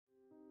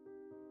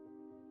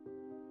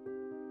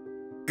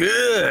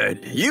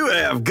Good, you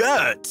have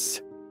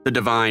guts, the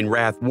Divine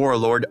Wrath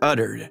Warlord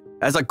uttered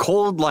as a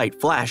cold light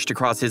flashed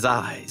across his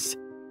eyes.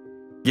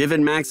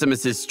 Given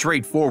Maximus's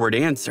straightforward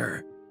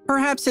answer,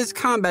 perhaps his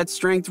combat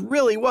strength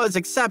really was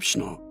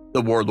exceptional,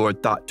 the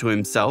Warlord thought to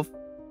himself.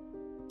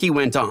 He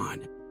went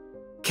on.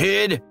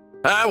 Kid,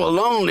 I will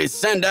only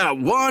send out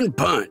one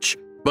punch,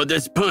 but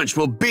this punch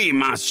will be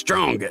my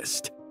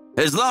strongest.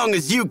 As long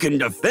as you can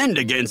defend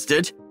against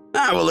it,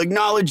 I will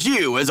acknowledge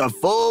you as a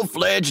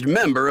full-fledged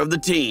member of the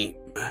team.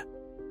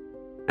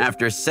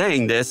 After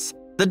saying this,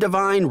 the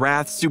Divine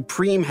Wrath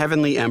Supreme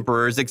Heavenly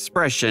Emperor's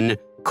expression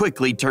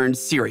quickly turned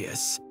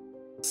serious.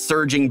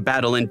 Surging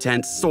battle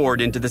intent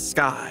soared into the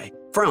sky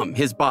from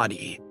his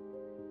body.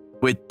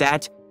 With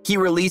that, he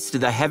released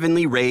the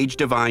Heavenly Rage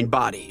Divine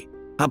Body,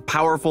 a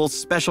powerful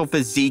special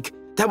physique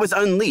that was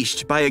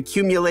unleashed by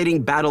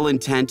accumulating battle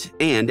intent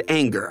and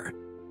anger.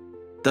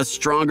 The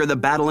stronger the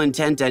battle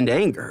intent and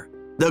anger,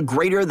 the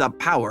greater the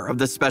power of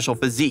the special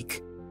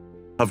physique.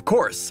 Of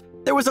course,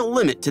 there was a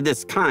limit to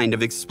this kind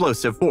of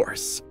explosive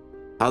force.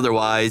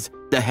 Otherwise,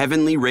 the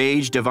Heavenly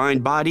Rage Divine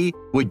Body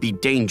would be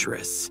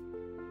dangerous.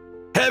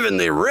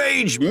 Heavenly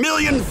Rage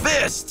Million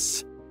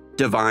Fists!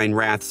 Divine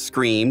Wrath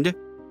screamed.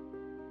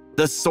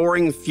 The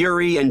soaring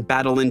fury and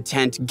battle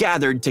intent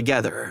gathered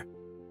together.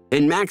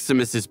 In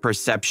Maximus's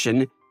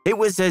perception, it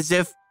was as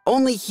if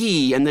only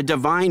he and the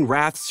Divine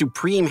Wrath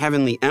Supreme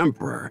Heavenly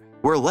Emperor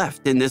were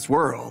left in this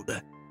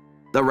world.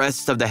 The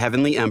rest of the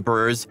Heavenly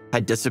Emperors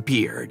had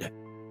disappeared.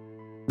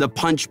 The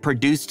punch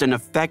produced an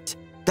effect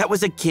that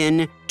was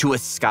akin to a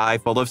sky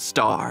full of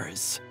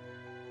stars.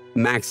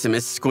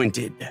 Maximus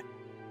squinted.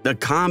 The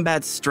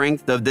combat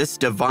strength of this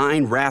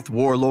Divine Wrath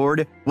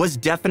Warlord was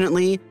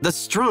definitely the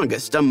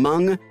strongest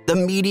among the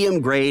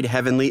medium-grade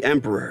Heavenly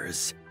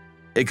Emperors.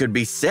 It could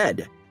be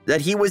said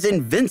that he was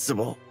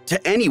invincible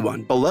to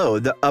anyone below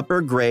the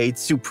upper-grade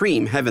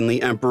Supreme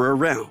Heavenly Emperor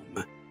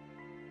realm.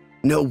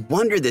 No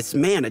wonder this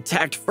man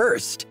attacked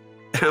first.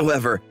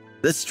 However,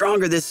 the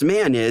stronger this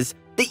man is,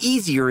 the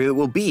easier it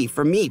will be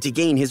for me to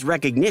gain his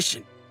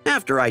recognition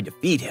after I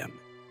defeat him,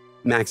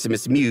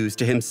 Maximus mused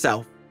to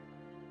himself.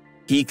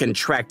 He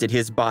contracted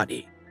his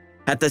body.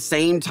 At the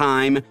same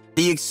time,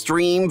 the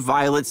extreme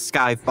violet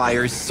sky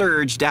fire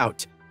surged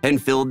out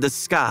and filled the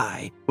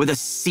sky with a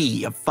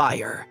sea of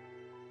fire.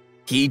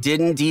 He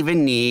didn't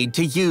even need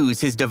to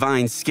use his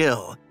divine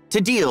skill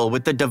to deal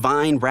with the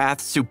Divine Wrath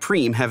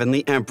Supreme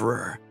Heavenly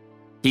Emperor.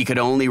 He could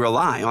only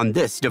rely on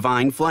this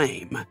divine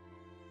flame.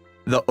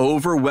 The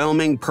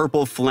overwhelming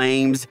purple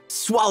flames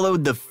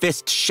swallowed the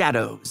fist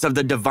shadows of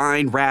the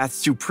Divine Wrath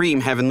Supreme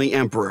Heavenly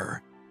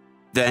Emperor.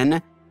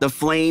 Then, the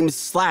flames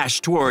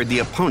slashed toward the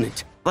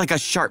opponent like a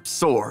sharp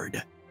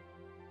sword.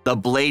 The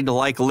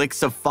blade-like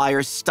licks of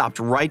fire stopped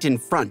right in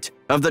front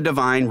of the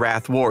Divine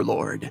Wrath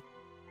Warlord.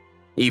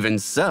 Even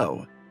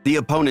so, the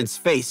opponent's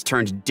face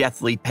turned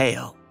deathly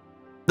pale.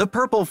 The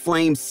purple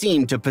flame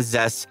seemed to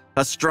possess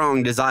a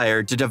strong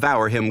desire to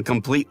devour him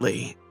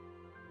completely.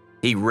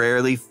 He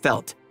rarely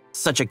felt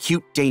such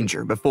acute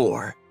danger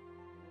before.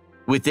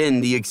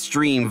 Within the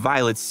extreme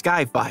violet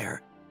skyfire,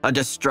 a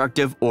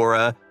destructive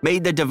aura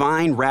made the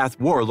Divine Wrath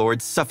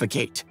Warlord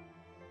suffocate.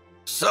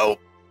 So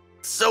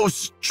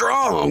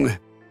strong,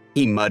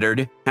 he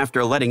muttered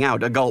after letting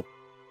out a gulp.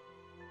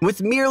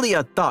 With merely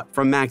a thought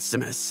from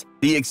Maximus,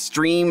 the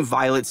extreme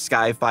violet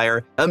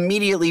skyfire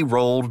immediately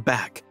rolled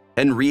back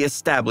and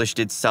re-established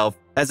itself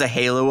as a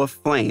halo of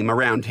flame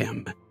around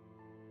him.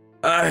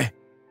 I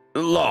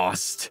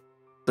lost,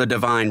 the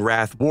Divine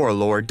Wrath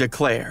Warlord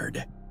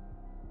declared.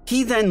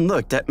 He then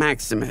looked at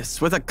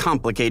Maximus with a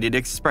complicated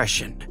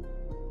expression.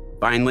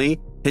 Finally,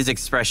 his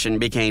expression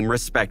became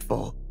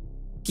respectful.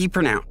 He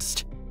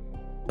pronounced,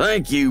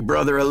 "Thank you,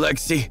 Brother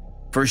Alexei,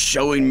 for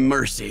showing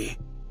mercy.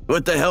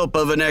 With the help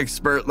of an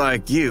expert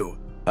like you,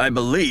 I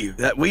believe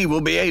that we will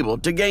be able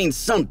to gain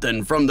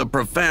something from the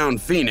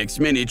profound Phoenix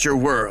miniature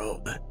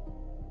world."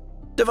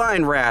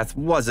 Divine Wrath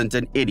wasn't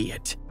an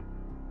idiot.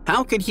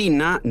 How could he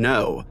not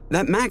know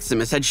that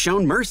Maximus had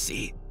shown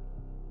mercy?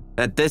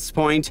 At this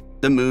point,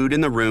 the mood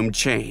in the room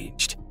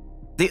changed.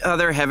 The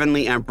other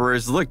Heavenly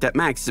Emperors looked at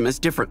Maximus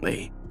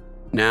differently,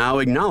 now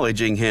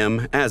acknowledging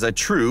him as a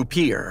true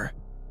peer.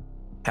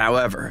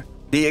 However,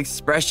 the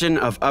expression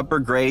of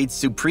upper-grade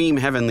Supreme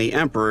Heavenly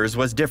Emperors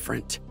was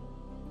different.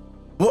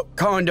 What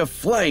kind of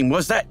flame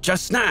was that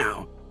just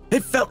now?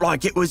 It felt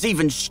like it was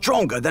even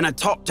stronger than a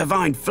top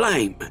divine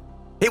flame.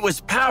 It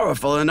was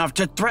powerful enough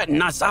to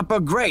threaten us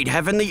upper-grade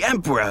Heavenly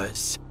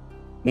Emperors,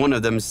 one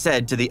of them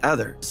said to the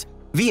others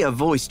via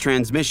voice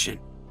transmission.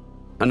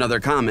 Another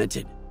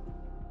commented,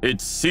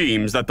 "It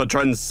seems that the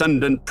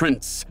Transcendent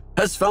Prince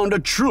has found a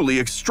truly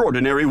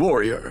extraordinary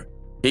warrior.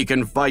 He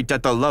can fight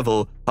at the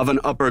level of an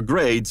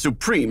upper-grade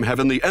Supreme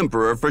Heavenly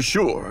Emperor for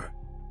sure."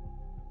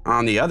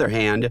 On the other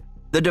hand,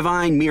 the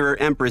Divine Mirror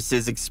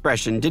Empress's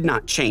expression did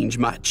not change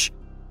much.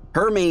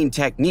 Her main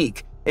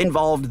technique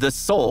involved the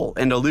soul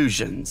and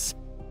illusions.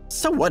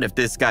 So what if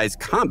this guy's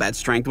combat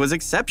strength was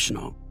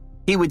exceptional?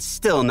 He would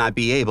still not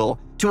be able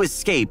to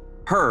escape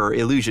her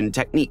illusion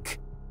technique.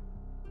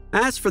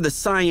 As for the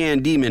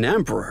Cyan Demon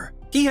Emperor,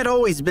 He had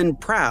always been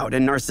proud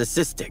and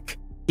narcissistic.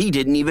 He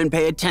didn't even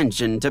pay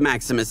attention to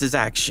Maximus's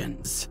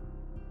actions.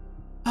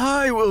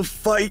 "I will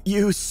fight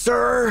you,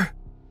 sir."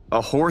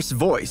 A hoarse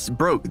voice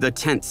broke the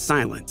tense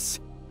silence.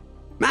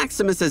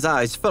 Maximus's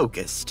eyes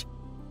focused.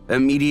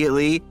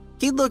 Immediately,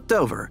 he looked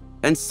over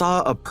and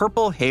saw a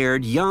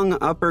purple-haired young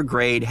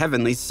upper-grade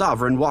heavenly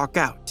sovereign walk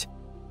out.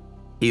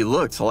 He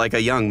looked like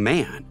a young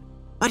man,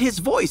 but his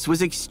voice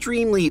was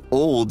extremely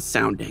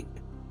old-sounding,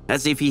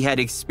 as if he had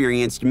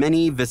experienced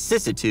many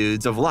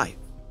vicissitudes of life.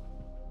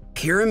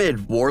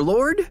 "Pyramid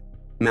Warlord?"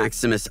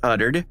 Maximus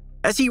uttered,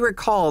 as he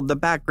recalled the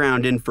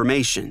background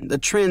information the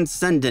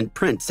Transcendent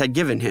Prince had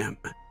given him.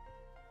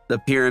 The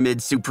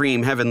Pyramid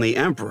Supreme Heavenly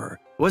Emperor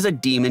was a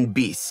demon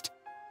beast.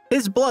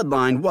 His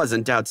bloodline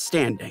wasn't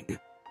outstanding.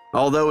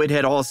 Although it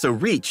had also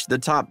reached the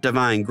top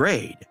divine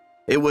grade,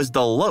 it was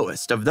the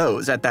lowest of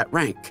those at that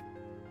rank.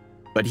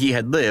 But he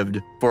had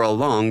lived for a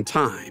long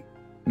time,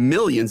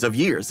 millions of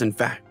years in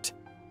fact.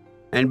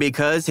 And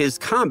because his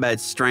combat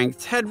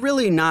strength had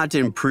really not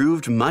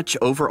improved much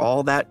over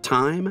all that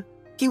time,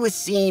 he was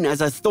seen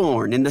as a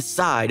thorn in the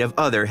side of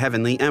other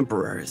heavenly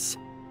emperors.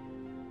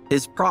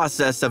 His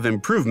process of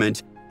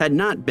improvement had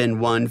not been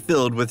one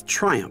filled with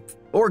triumph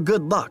or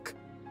good luck,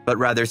 but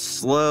rather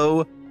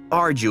slow,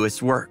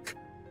 arduous work.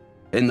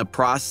 In the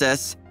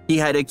process, he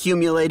had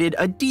accumulated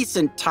a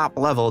decent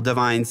top-level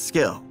divine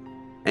skill,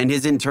 and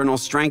his internal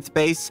strength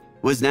base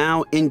was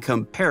now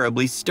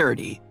incomparably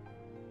sturdy.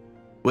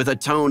 With a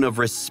tone of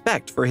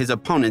respect for his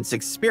opponent's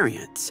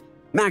experience,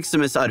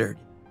 Maximus uttered,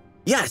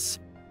 "Yes,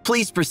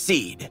 please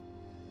proceed."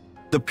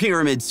 The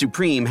Pyramid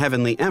Supreme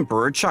Heavenly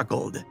Emperor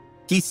chuckled.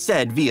 He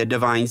said via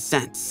divine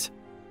sense,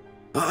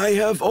 "I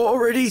have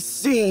already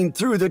seen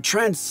through the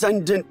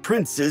Transcendent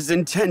Prince's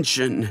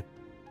intention.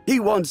 He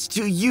wants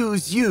to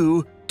use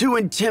you to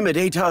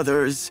intimidate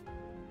others.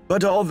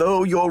 But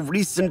although your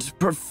recent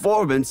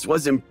performance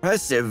was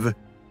impressive,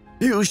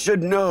 you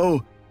should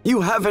know you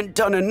haven't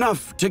done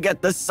enough to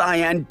get the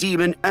Cyan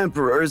Demon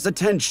Emperor's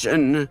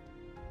attention."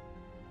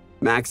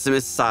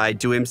 Maximus sighed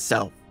to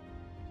himself.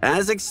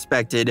 As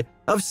expected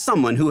of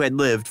someone who had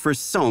lived for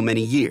so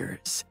many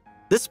years,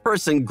 this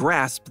person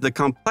grasped the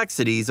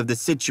complexities of the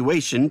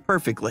situation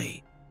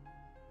perfectly.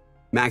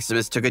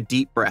 Maximus took a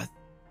deep breath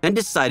and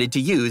decided to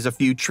use a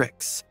few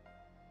tricks.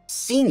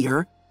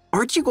 "Senior,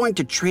 aren't you going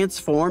to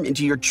transform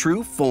into your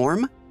true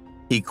form?"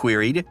 he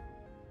queried.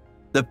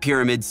 The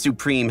Pyramid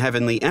Supreme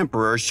Heavenly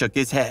Emperor shook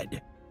his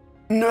head.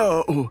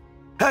 "No,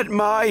 at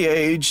my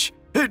age,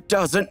 it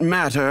doesn't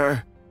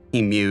matter,"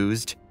 he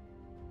mused.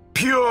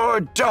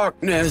 "Pure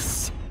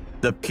darkness,"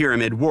 the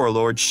Pyramid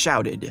Warlord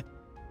shouted.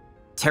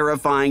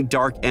 Terrifying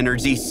dark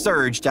energy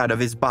surged out of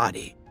his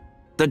body.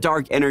 The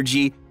dark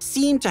energy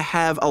seemed to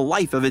have a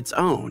life of its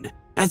own,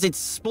 as it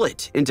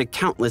split into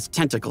countless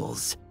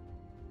tentacles.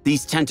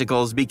 These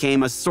tentacles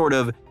became a sort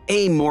of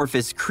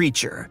amorphous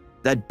creature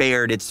that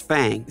bared its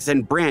fangs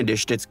and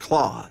brandished its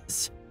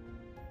claws.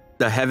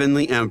 The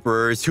heavenly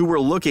emperors who were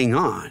looking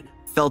on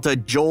felt a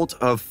jolt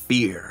of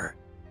fear.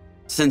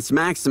 Since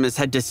Maximus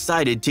had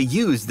decided to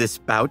use this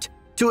bout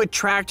to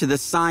attract the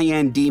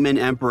Cyan Demon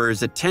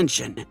Emperor's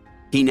attention,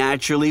 he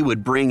naturally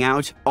would bring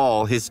out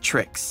all his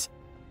tricks.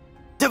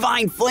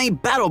 "Divine Flame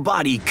Battle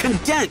Body,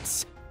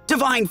 condense!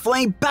 Divine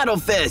Flame Battle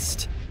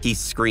Fist!" he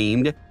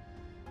screamed.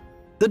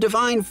 The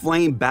Divine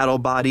Flame Battle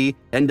Body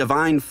and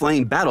Divine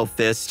Flame Battle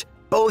Fist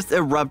both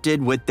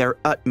erupted with their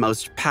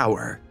utmost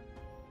power.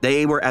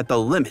 They were at the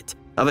limit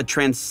of a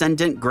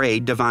transcendent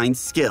grade divine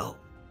skill.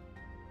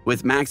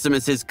 With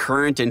Maximus's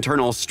current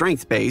internal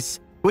strength base,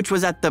 which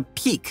was at the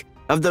peak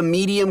of the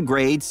medium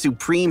grade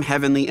Supreme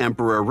Heavenly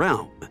Emperor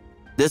realm,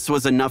 this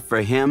was enough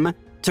for him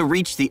to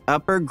reach the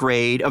upper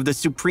grade of the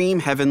Supreme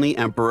Heavenly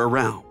Emperor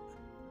realm.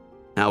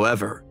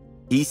 However,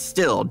 he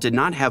still did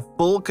not have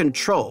full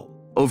control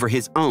over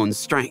his own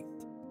strength.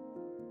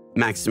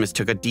 Maximus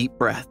took a deep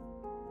breath.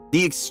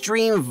 The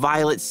extreme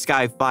violet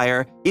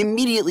skyfire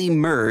immediately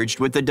merged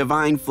with the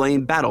Divine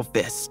Flame Battle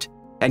Fist,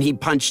 and he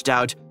punched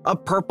out a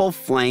purple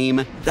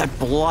flame that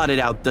blotted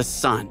out the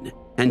sun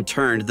and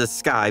turned the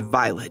sky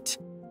violet.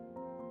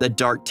 The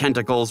dark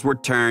tentacles were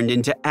turned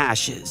into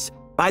ashes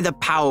by the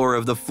power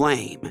of the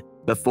flame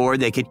before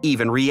they could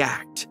even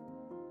react.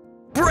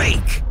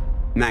 "Break!"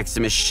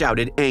 Maximus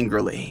shouted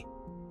angrily.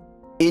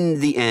 In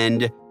the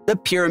end, the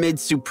Pyramid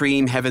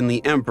Supreme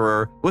Heavenly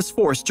Emperor was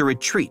forced to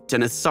retreat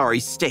in a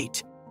sorry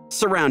state,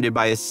 surrounded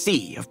by a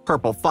sea of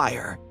purple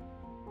fire.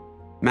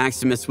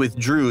 Maximus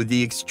withdrew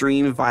the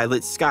extreme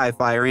violet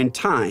skyfire in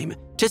time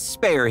to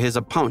spare his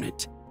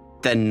opponent,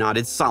 then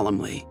nodded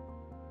solemnly.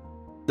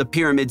 The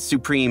Pyramid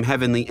Supreme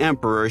Heavenly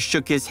Emperor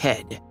shook his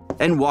head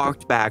and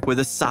walked back with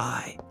a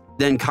sigh,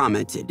 then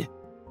commented,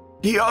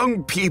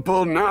 "Young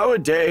people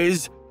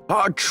nowadays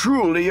are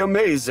truly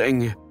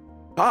amazing.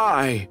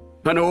 I,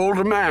 an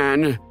old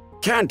man,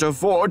 can't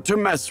afford to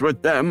mess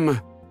with them."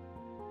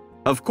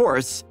 Of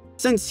course,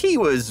 since he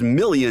was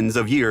millions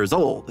of years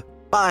old,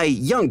 by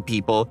young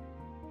people,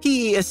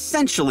 he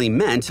essentially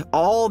meant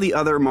all the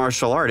other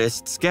martial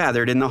artists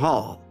gathered in the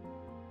hall.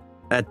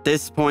 At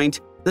this point,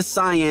 the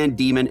Cyan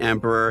Demon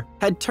Emperor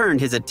had turned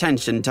his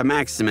attention to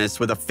Maximus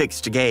with a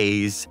fixed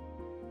gaze.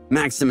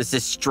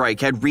 Maximus's strike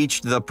had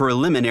reached the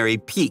preliminary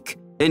peak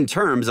in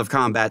terms of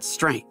combat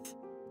strength.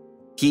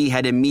 He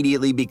had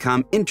immediately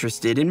become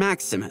interested in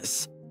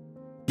Maximus.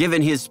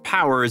 Given his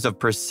powers of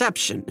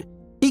perception,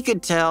 he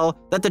could tell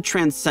that the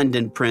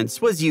Transcendent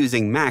Prince was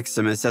using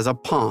Maximus as a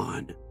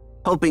pawn,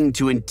 hoping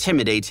to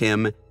intimidate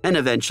him and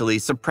eventually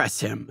suppress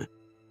him.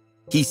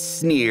 He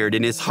sneered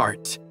in his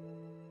heart.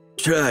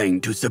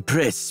 "Trying to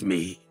suppress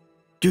me?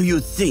 Do you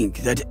think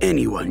that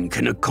anyone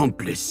can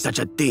accomplish such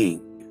a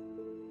thing?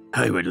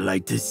 I would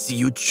like to see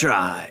you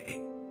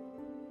try."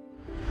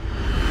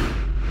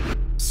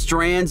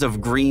 Strands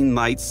of green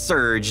light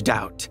surged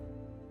out.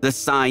 The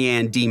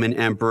Cyan Demon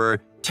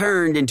Emperor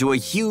turned into a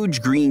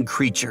huge green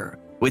creature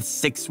with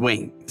 6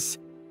 wings.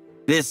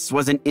 This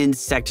was an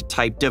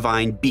insect-type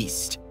divine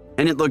beast,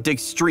 and it looked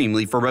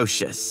extremely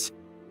ferocious.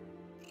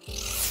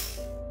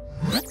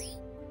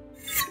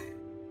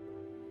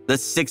 The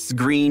 6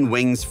 green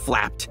wings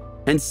flapped,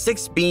 and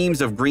 6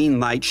 beams of green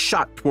light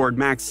shot toward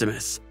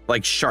Maximus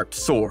like sharp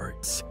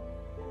swords.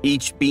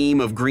 Each beam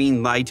of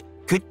green light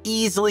could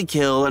easily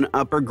kill an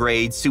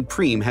upper-grade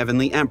Supreme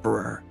Heavenly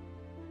Emperor.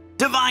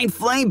 "Divine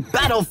Flame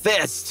Battle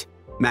Fist!"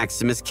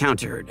 Maximus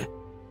countered.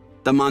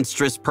 The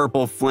monstrous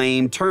purple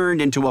flame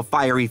turned into a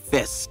fiery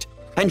fist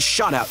and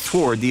shot out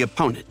toward the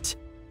opponent.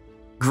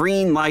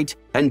 Green light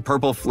and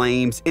purple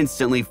flames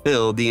instantly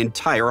filled the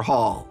entire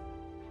hall.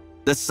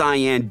 The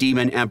Cyan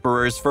Demon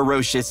Emperor's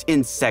ferocious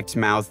insect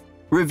mouth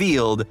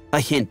revealed a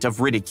hint of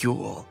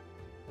ridicule.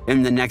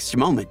 In the next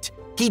moment,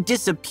 he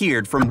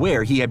disappeared from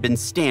where he had been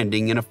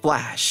standing in a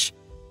flash.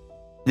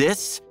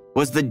 This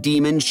was the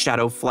Demon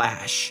Shadow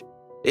Flash.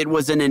 It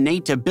was an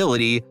innate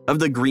ability of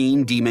the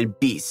Green Demon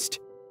Beast.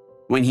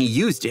 When he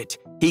used it,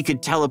 he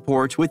could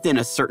teleport within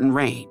a certain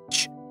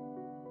range.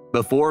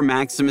 Before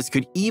Maximus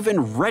could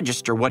even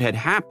register what had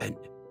happened,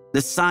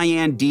 the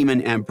Cyan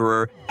Demon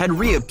Emperor had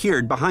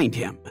reappeared behind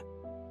him.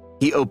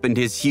 He opened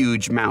his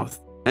huge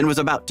mouth and was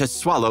about to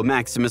swallow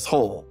Maximus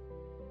whole.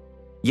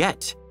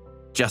 Yet,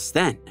 just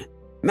then,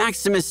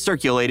 Maximus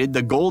circulated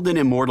the Golden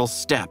Immortal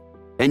Step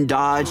and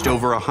dodged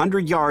over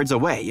 100 yards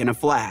away in a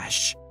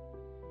flash.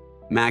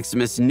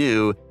 Maximus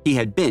knew he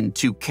had been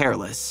too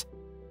careless.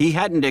 He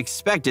hadn't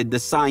expected the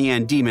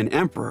Cyan Demon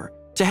Emperor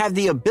to have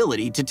the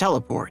ability to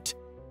teleport.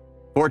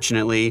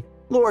 Fortunately,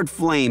 Lord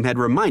Flame had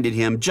reminded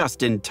him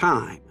just in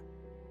time.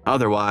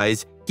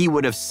 Otherwise, he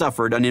would have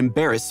suffered an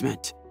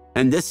embarrassment,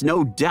 and this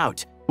no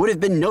doubt would have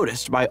been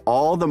noticed by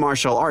all the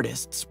martial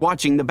artists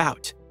watching the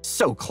bout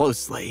so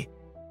closely.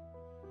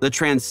 The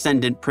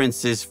Transcendent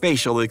Prince's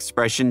facial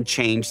expression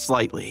changed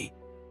slightly.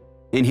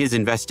 In his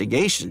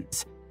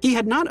investigations, he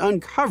had not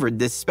uncovered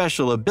this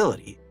special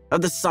ability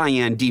of the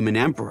Cyan Demon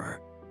Emperor.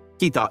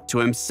 He thought to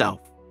himself,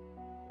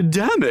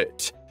 "Damn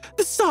it!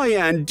 The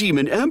Cyan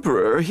Demon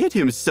Emperor hit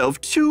himself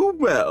too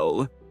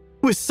well.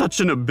 With such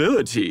an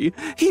ability,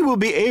 he will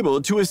be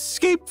able to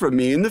escape from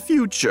me in the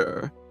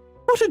future.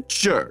 What a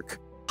jerk,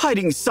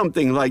 hiding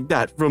something like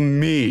that from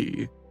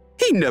me.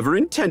 He never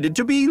intended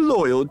to be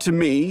loyal to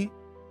me."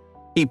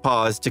 He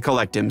paused to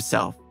collect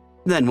himself,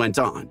 then went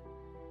on.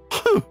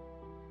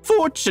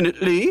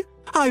 "Fortunately,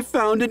 I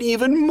found an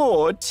even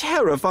more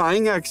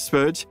terrifying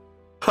expert.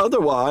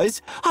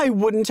 Otherwise, I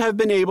wouldn't have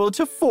been able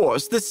to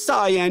force the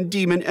Cyan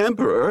Demon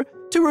Emperor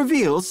to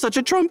reveal such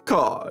a trump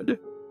card.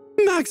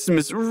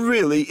 Maximus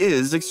really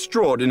is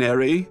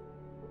extraordinary."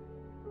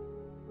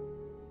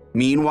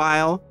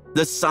 Meanwhile,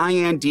 the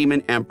Cyan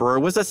Demon Emperor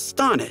was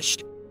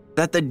astonished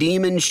that the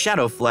Demon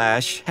Shadow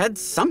Flash had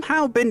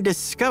somehow been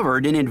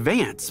discovered in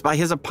advance by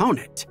his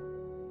opponent.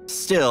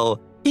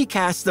 Still, he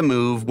cast the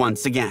move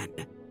once again.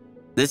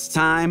 This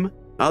time,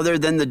 other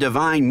than the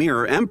Divine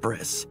Mirror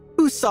Empress,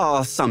 who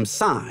saw some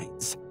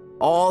signs,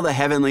 all the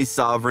heavenly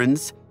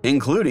sovereigns,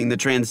 including the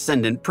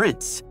Transcendent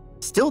Prince,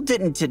 still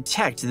didn't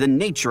detect the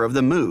nature of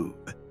the move.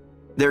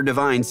 Their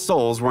divine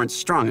souls weren't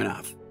strong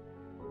enough.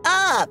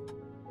 "Up!"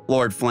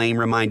 Lord Flame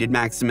reminded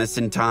Maximus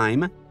in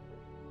time.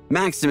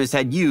 Maximus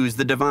had used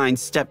the Divine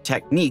Step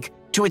technique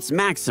to its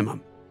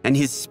maximum, and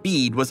his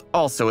speed was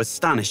also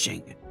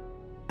astonishing.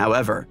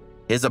 However,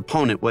 his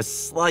opponent was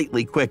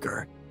slightly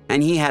quicker,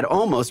 and he had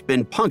almost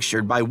been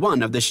punctured by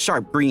one of the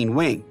sharp green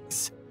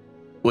wings.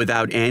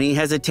 Without any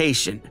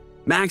hesitation,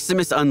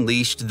 Maximus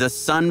unleashed the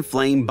Sun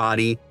Flame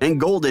body and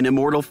Golden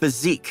Immortal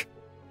physique.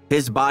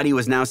 His body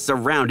was now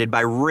surrounded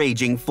by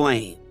raging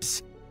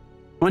flames.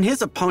 When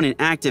his opponent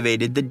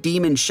activated the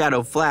Demon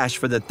Shadow Flash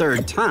for the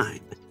 3rd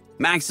time,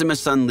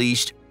 Maximus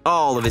unleashed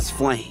all of his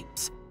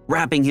flames,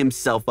 wrapping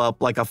himself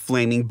up like a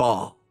flaming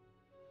ball.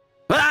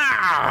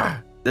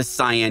 "Ah!" The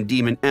Cyan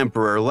Demon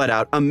Emperor let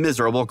out a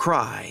miserable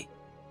cry.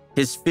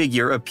 His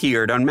figure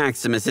appeared on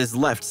Maximus's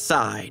left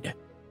side.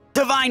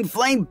 "Divine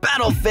Flame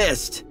Battle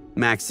Fist!"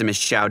 Maximus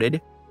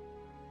shouted.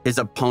 His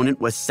opponent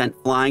was sent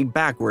flying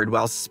backward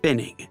while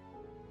spinning.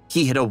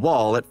 He hit a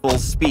wall at full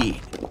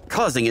speed,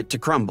 causing it to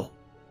crumble.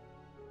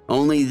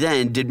 Only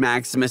then did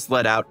Maximus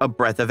let out a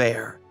breath of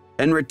air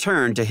and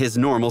return to his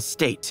normal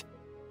state.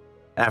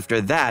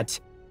 After that,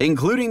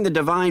 including the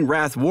Divine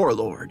Wrath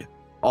Warlord.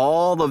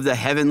 All of the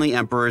heavenly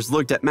emperors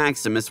looked at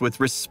Maximus with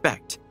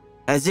respect,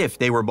 as if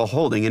they were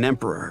beholding an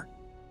emperor.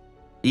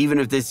 Even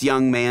if this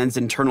young man's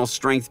internal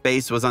strength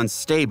base was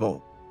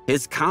unstable,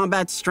 his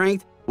combat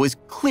strength was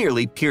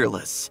clearly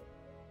peerless.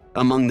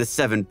 Among the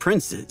 7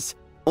 princes,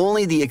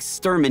 only the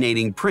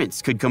exterminating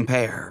prince could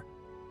compare.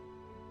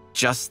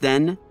 Just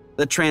then,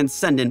 the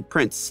transcendent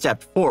prince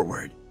stepped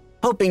forward,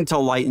 hoping to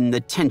lighten the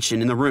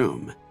tension in the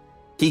room.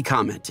 He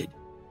commented,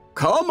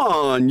 "Come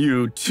on,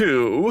 you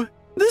two.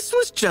 This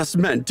was just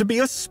meant to be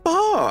a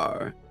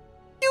spar.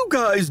 You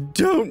guys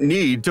don't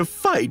need to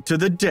fight to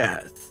the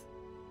death."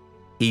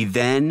 He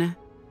then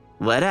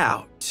let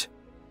out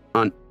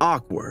an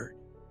awkward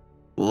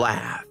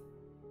laugh.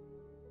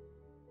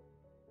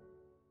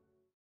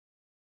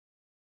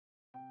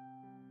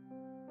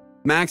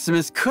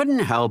 Maximus couldn't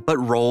help but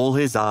roll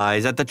his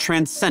eyes at the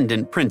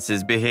transcendent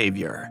prince's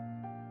behavior.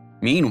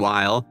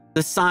 Meanwhile,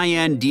 the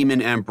Cyan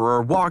Demon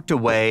Emperor walked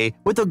away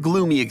with a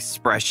gloomy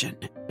expression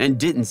and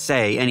didn't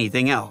say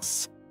anything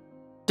else.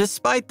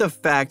 Despite the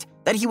fact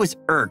that he was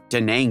irked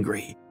and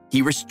angry,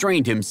 he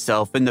restrained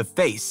himself in the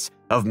face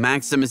of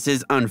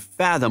Maximus's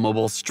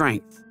unfathomable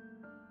strength.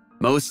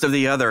 Most of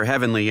the other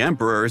heavenly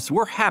emperors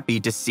were happy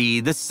to see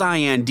the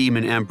Cyan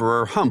Demon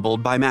Emperor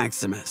humbled by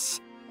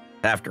Maximus.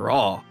 After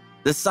all,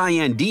 the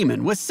Cyan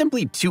Demon was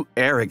simply too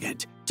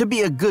arrogant to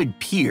be a good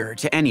peer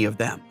to any of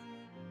them.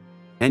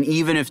 And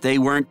even if they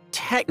weren't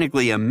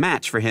technically a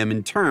match for him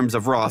in terms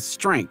of raw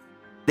strength,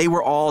 they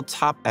were all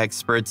top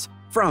experts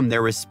from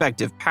their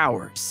respective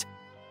powers.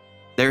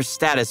 Their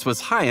status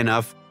was high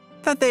enough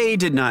that they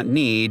did not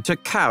need to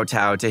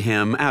kowtow to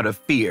him out of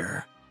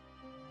fear.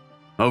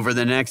 Over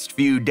the next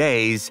few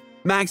days,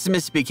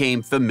 Maximus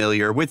became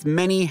familiar with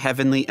many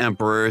heavenly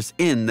emperors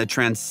in the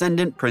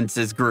Transcendent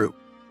Prince's group.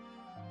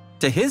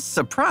 To his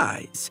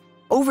surprise,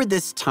 over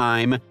this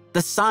time,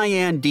 the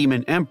Cyan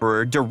Demon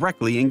Emperor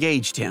directly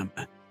engaged him,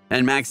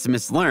 and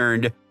Maximus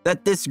learned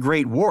that this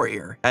great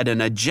warrior had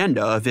an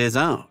agenda of his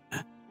own.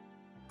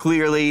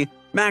 Clearly,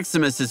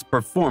 Maximus's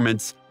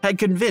performance had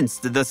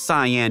convinced the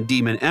Cyan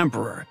Demon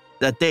Emperor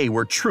that they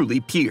were truly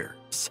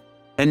peers,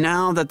 and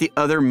now that the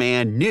other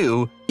man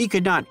knew he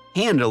could not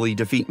handily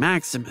defeat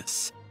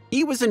Maximus,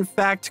 he was in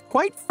fact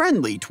quite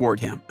friendly toward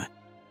him.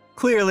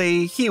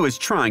 Clearly, he was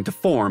trying to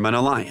form an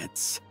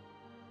alliance.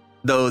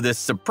 Though this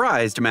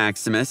surprised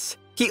Maximus,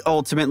 he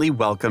ultimately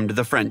welcomed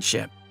the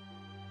friendship.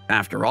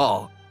 After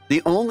all,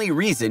 the only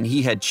reason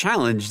he had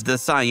challenged the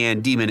Cyan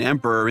Demon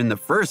Emperor in the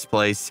first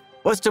place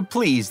was to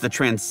please the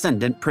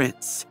Transcendent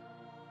Prince.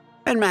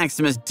 And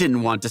Maximus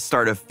didn't want to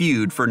start a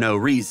feud for no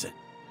reason.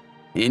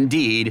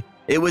 Indeed,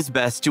 it was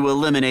best to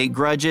eliminate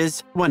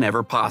grudges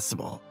whenever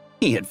possible,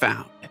 he had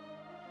found.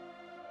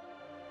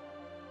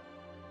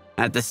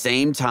 At the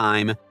same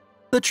time,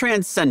 the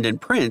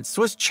Transcendent Prince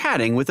was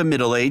chatting with a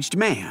middle-aged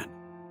man.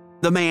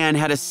 The man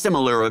had a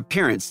similar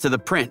appearance to the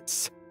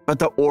prince, but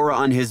the aura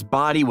on his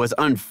body was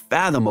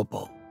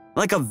unfathomable,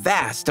 like a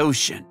vast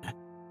ocean.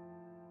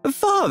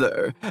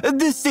 "Father,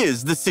 this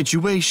is the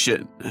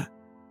situation,"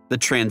 the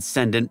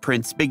Transcendent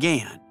Prince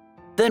began,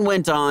 then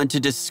went on to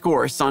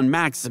discourse on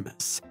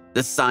Maximus,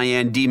 the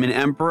Cyan Demon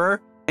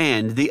Emperor,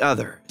 and the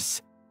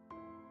others.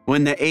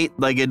 When the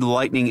 8-legged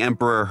Lightning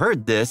Emperor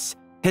heard this,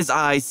 his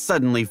eyes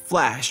suddenly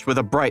flashed with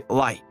a bright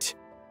light.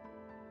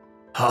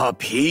 "A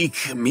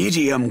peak,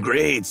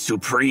 medium-grade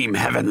Supreme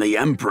Heavenly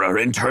Emperor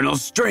internal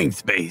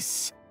strength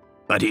base,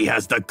 but he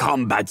has the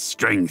combat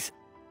strength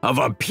of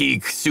a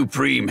peak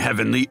Supreme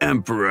Heavenly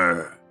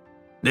Emperor.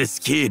 This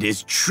kid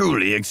is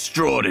truly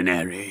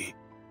extraordinary.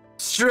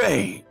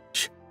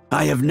 Strange,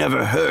 I have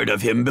never heard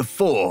of him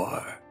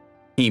before,"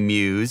 he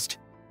mused.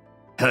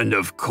 "And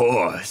of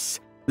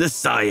course, the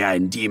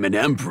Cyan Demon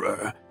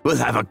Emperor will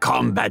have a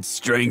combat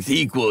strength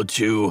equal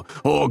to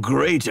or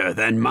greater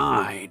than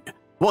mine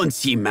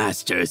once he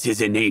masters his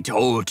innate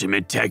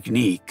ultimate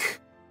technique.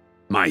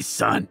 My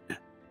son,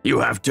 you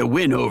have to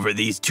win over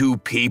these two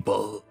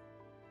people.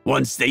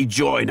 Once they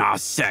join our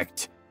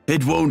sect,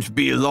 it won't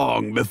be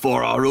long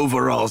before our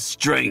overall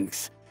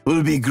strength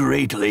will be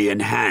greatly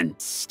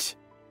enhanced.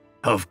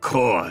 Of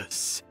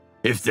course,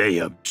 if they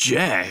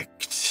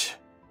object."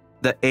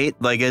 The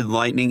 8-legged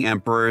Lightning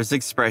Emperor's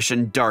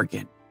expression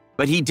darkened,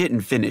 but he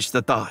didn't finish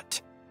the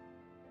thought.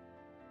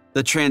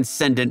 The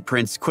Transcendent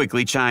Prince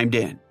quickly chimed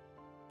in.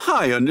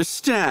 "I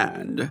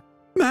understand.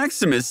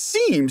 Maximus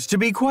seems to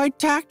be quite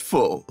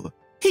tactful.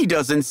 He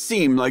doesn't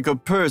seem like a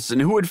person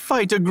who would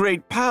fight a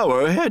great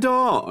power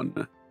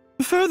head-on.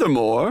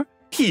 Furthermore,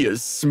 he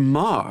is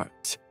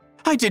smart.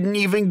 I didn't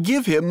even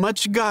give him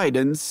much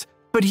guidance,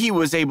 but he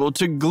was able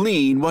to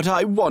glean what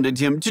I wanted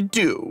him to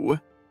do.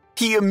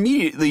 He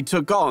immediately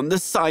took on the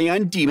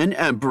Cyan Demon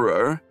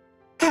Emperor.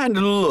 And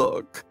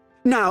look,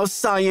 now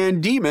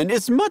Cyan Demon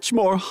is much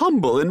more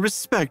humble and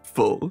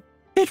respectful.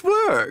 It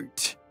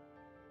worked."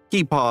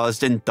 He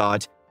paused in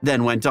thought,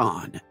 then went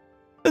on.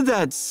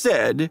 "That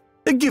said,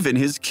 given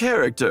his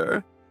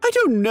character, I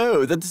don't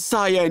know that the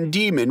Cyan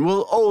Demon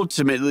will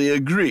ultimately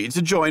agree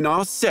to join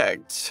our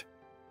sect."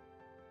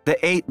 The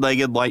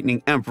 8-legged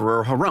Lightning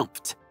Emperor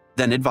harumphed,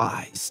 then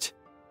advised.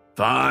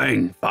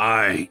 Fine.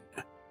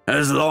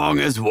 As long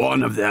as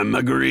one of them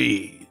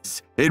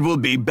agrees, it will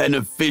be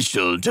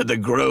beneficial to the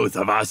growth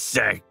of our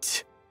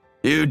sect.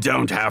 You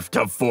don't have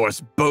to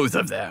force both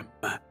of them.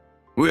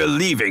 We're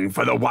leaving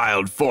for the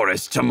wild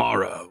forest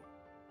tomorrow.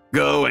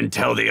 Go and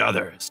tell the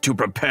others to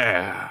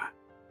prepare.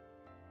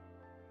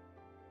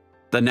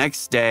 The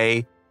next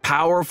day,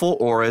 powerful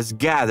auras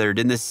gathered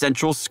in the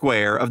central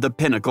square of the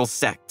Pinnacle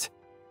sect.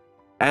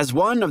 As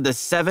one of the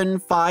 7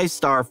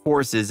 5-star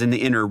forces in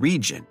the inner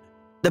region,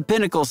 the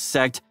Pinnacle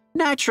sect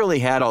naturally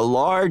had a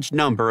large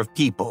number of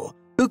people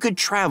who could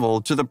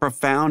travel to the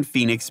profound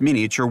Phoenix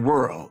miniature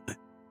world.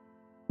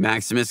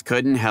 Maximus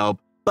couldn't help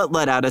but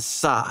let out a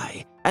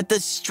sigh at the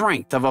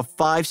strength of a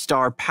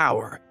 5-star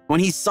power when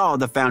he saw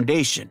the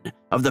foundation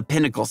of the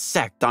Pinnacle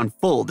sect on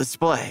full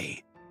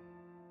display.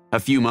 A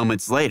few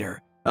moments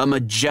later, a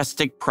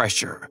majestic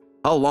pressure,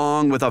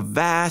 along with a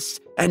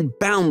vast and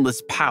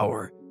boundless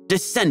power,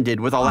 descended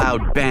with a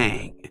loud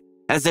bang,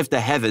 as if the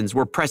heavens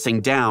were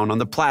pressing down on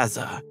the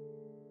plaza.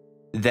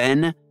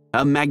 Then,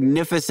 a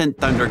magnificent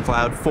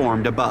thundercloud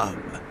formed above.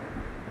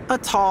 A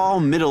tall,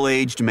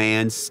 middle-aged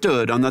man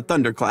stood on the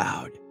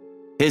thundercloud.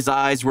 His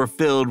eyes were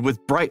filled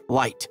with bright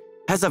light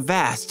as a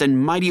vast and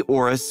mighty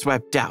aura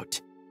swept out.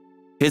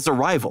 His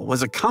arrival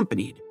was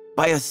accompanied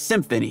by a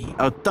symphony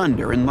of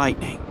thunder and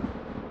lightning.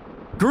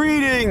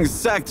 "Greetings,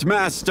 Sect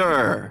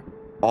Master!"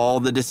 all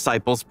the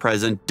disciples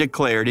present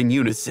declared in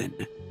unison.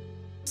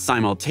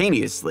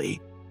 Simultaneously,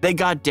 they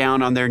got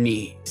down on their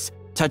knees,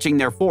 touching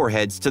their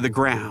foreheads to the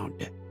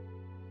ground.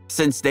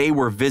 Since they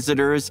were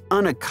visitors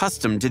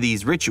unaccustomed to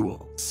these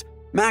rituals,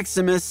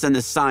 Maximus and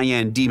the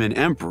Cyan Demon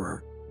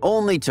Emperor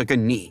only took a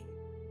knee,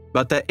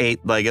 but the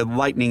 8-legged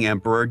Lightning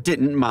Emperor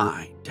didn't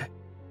mind.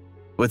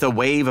 With a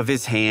wave of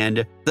his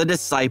hand, the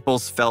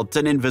disciples felt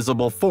an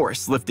invisible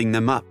force lifting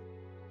them up.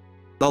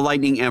 The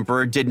Lightning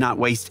Emperor did not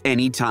waste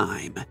any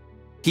time.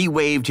 He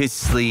waved his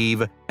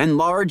sleeve, and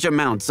large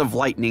amounts of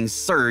lightning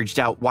surged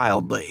out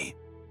wildly.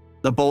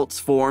 The bolts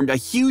formed a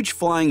huge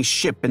flying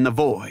ship in the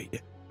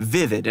void,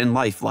 vivid and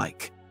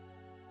lifelike.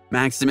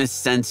 Maximus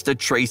sensed a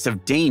trace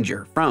of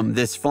danger from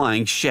this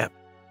flying ship.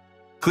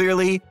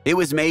 Clearly, it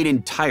was made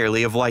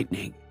entirely of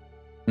lightning.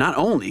 Not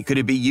only could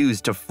it be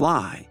used to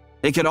fly,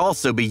 it could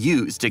also be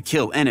used to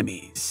kill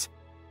enemies.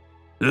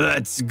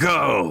 "Let's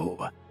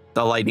go,"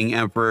 the Lightning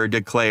Emperor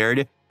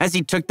declared as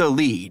he took the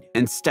lead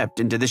and stepped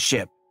into the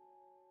ship.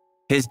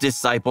 His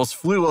disciples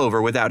flew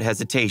over without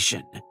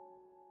hesitation.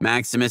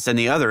 Maximus and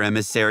the other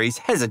emissaries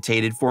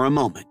hesitated for a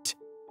moment.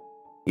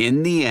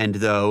 In the end,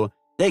 though,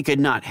 they could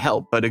not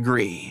help but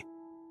agree.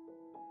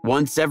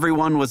 Once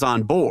everyone was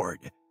on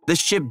board, the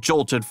ship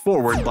jolted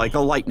forward like a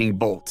lightning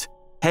bolt,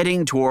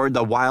 heading toward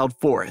the wild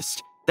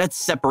forest that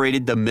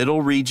separated the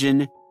middle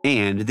region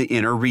and the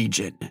inner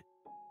region.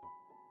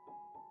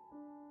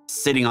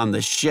 Sitting on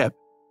the ship,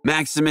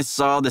 Maximus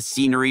saw the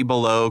scenery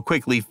below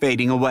quickly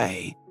fading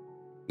away.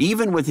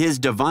 Even with his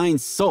divine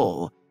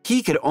soul,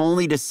 he could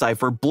only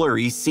decipher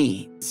blurry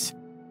scenes.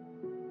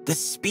 The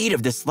speed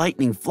of this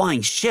lightning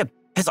flying ship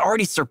has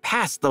already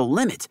surpassed the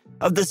limit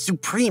of the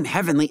Supreme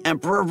Heavenly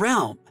Emperor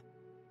realm.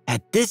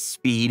 At this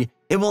speed,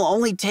 it will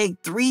only take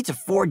 3 to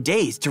 4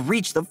 days to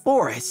reach the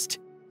forest,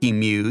 he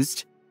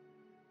mused.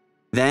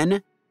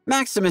 Then,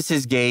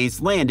 Maximus's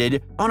gaze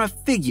landed on a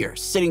figure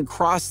sitting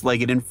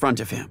cross-legged in front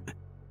of him.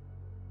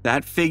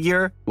 That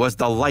figure was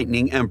the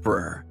Lightning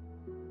Emperor.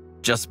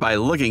 Just by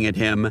looking at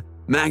him,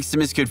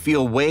 Maximus could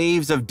feel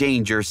waves of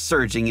danger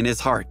surging in his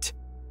heart.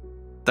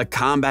 The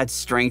combat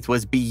strength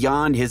was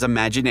beyond his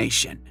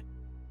imagination.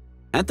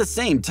 At the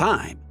same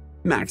time,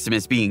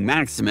 Maximus being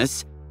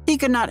Maximus, he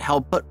could not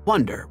help but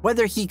wonder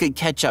whether he could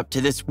catch up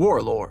to this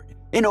warlord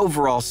in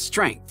overall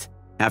strength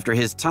after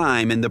his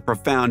time in the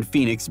profound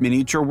Phoenix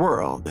miniature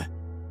world.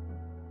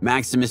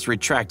 Maximus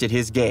retracted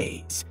his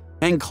gaze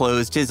and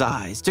closed his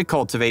eyes to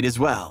cultivate as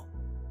well,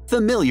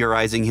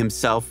 familiarizing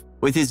himself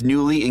with his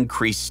newly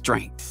increased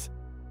strength.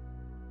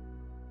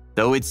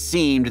 Though it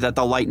seemed that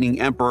the Lightning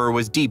Emperor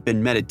was deep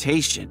in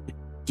meditation,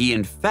 he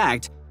in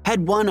fact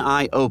had one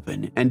eye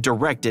open and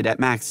directed at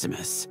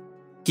Maximus.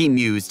 He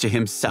mused to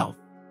himself.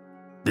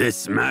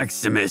 "This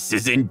Maximus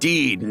is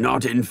indeed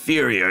not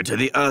inferior to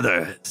the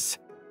others.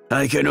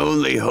 I can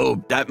only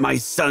hope that my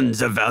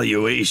son's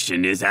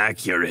evaluation is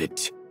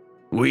accurate.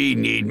 We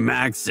need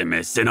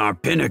Maximus in our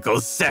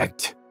Pinnacle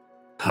sect.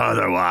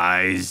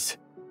 Otherwise..."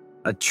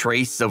 A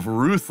trace of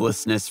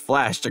ruthlessness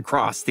flashed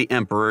across the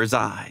Emperor's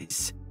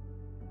eyes.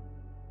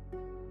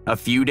 A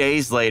few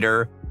days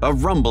later, a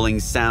rumbling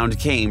sound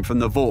came from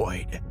the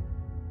void.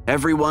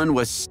 Everyone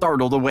was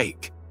startled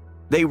awake.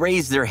 They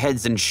raised their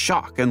heads in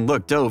shock and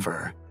looked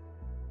over.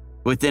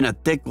 Within a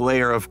thick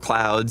layer of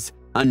clouds,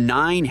 a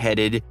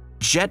 9-headed,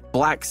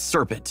 jet-black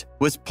serpent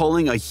was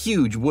pulling a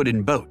huge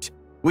wooden boat,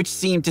 which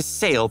seemed to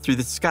sail through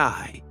the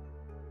sky.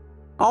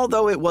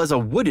 Although it was a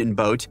wooden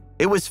boat,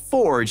 it was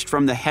forged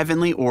from the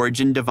heavenly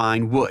origin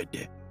divine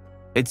wood.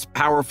 Its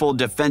powerful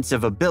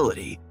defensive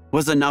ability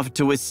was enough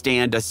to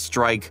withstand a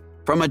strike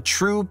from a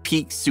true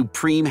peak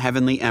Supreme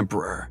Heavenly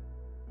Emperor.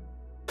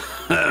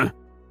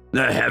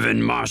 The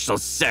Heaven Martial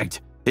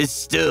sect is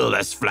still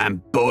as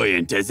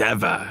flamboyant as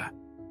ever,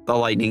 the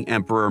Lightning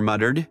Emperor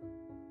muttered.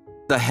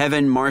 The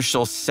Heaven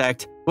Martial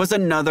sect was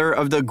another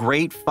of the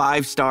great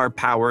 5-star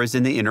powers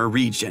in the inner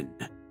region.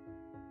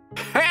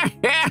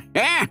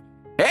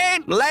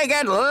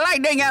 Eight-legged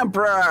Lightning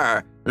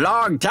Emperor!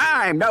 Long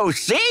time no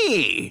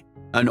see!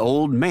 An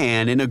old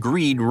man in a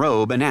green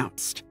robe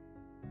announced.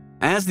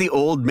 As the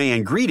old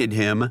man greeted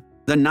him,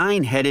 the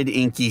 9-headed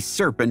inky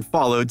serpent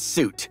followed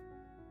suit.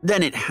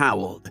 Then it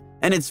howled,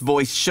 and its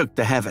voice shook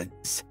the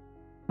heavens.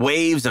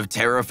 Waves of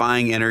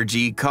terrifying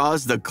energy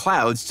caused the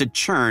clouds to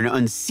churn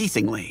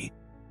unceasingly.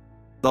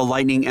 The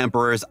Lightning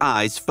Emperor's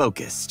eyes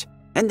focused,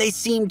 and they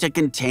seemed to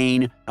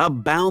contain a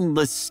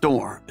boundless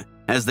storm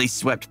as they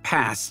swept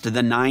past the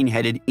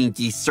 9-headed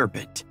inky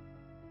serpent.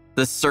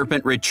 The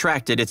serpent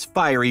retracted its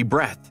fiery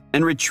breath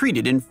and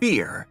retreated in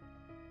fear.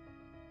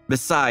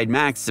 Beside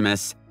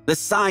Maximus, the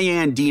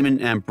Cyan Demon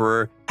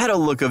Emperor had a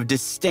look of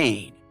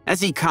disdain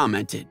as he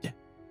commented,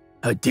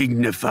 "A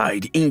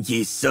dignified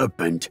inky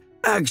serpent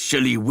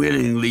actually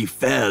willingly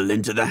fell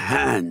into the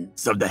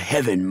hands of the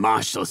Heaven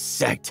Martial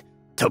sect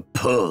to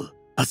pull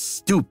a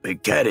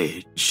stupid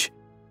carriage.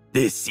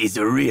 This is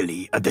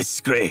really a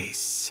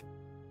disgrace."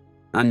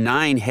 A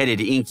 9-headed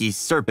inky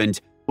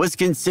serpent was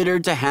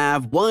considered to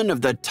have one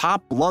of the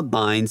top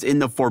bloodlines in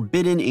the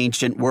forbidden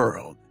ancient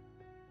world.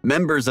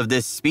 Members of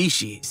this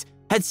species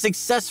had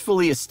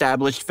successfully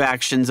established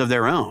factions of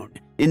their own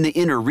in the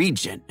inner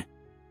region.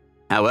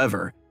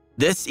 However,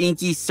 this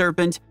inky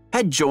serpent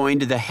had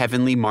joined the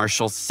Heavenly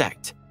Martial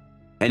sect,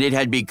 and it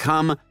had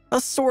become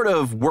a sort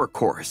of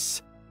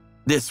workhorse.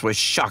 This was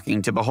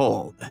shocking to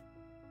behold.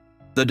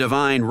 The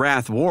Divine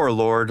Wrath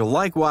Warlord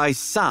likewise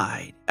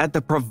sighed at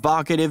the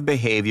provocative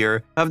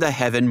behavior of the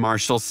Heaven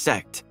Martial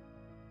sect.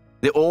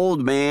 The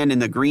old man in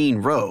the green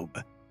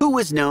robe, who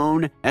was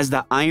known as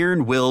the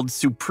Iron-Willed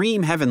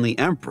Supreme Heavenly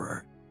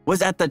Emperor,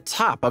 was at the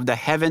top of the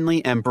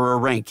Heavenly Emperor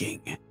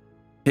ranking.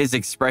 His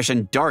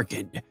expression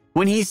darkened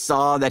when he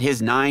saw that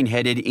his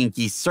 9-headed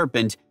inky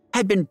serpent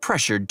had been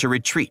pressured to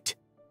retreat.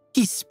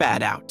 He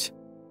spat out,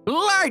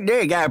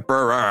 "Lightning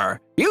Emperor,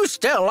 you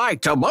still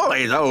like to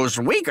bully those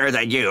weaker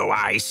than you,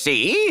 I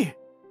see."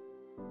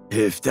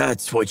 "If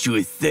that's what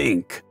you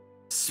think,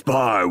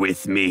 spar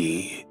with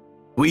me.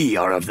 We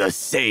are of the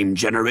same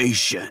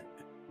generation,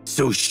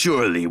 so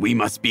surely we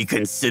must be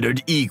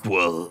considered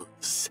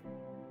equals."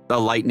 The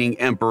Lightning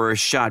Emperor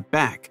shot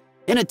back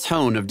in a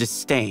tone of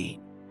disdain.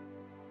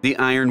 The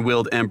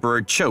Iron-Willed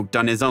Emperor choked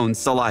on his own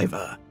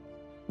saliva.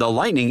 The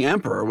Lightning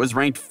Emperor was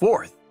ranked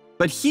 4th,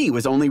 but he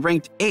was only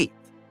ranked 8th.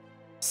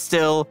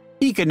 Still,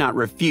 he could not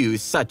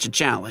refuse such a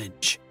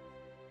challenge.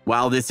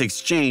 While this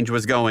exchange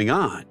was going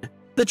on,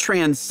 the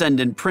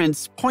Transcendent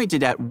Prince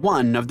pointed at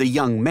one of the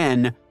young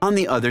men on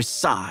the other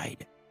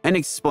side and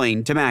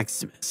explained to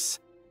Maximus,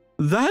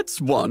 "That's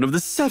one of the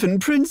 7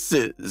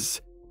 princes.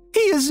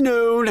 He is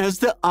known as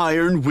the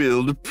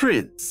Iron-Willed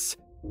Prince.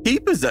 He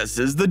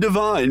possesses the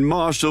Divine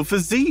Martial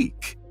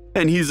physique,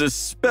 and he's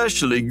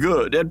especially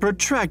good at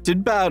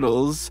protracted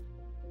battles.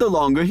 The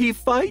longer he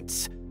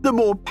fights, the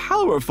more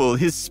powerful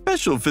his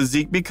special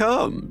physique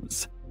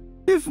becomes.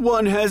 If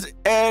one has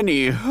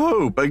any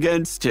hope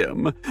against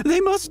him,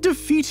 they must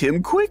defeat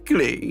him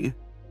quickly.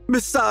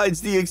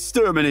 Besides the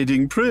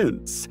exterminating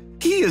prince,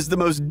 he is the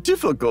most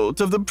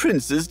difficult of the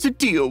princes to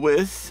deal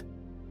with."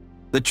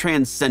 The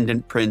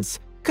Transcendent Prince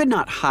could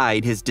not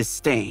hide his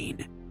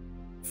disdain.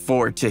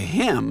 For to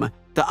him,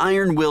 the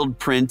Iron-Willed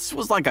Prince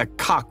was like a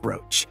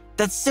cockroach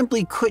that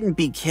simply couldn't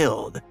be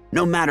killed,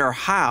 no matter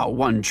how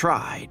one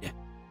tried.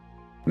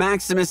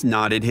 Maximus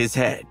nodded his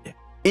head,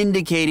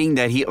 indicating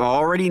that he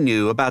already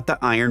knew about the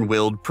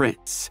Iron-Willed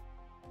Prince.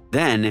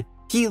 Then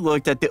he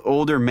looked at the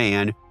older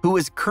man who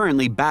was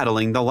currently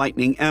battling the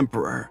Lightning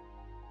Emperor.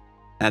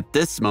 At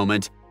this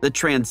moment, the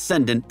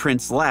Transcendent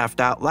Prince laughed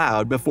out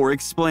loud before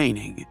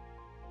explaining,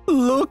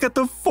 "Look at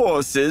the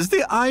forces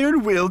the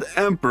Iron-Willed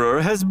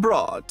Emperor has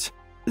brought.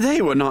 They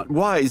were not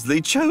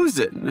wisely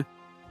chosen.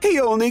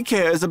 He only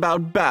cares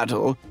about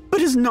battle,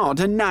 but is not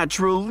a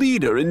natural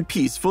leader in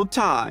peaceful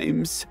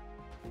times."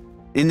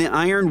 In the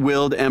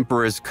Iron-Willed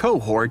Emperor's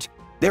cohort,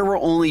 there were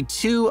only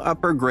 2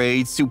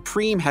 upper-grade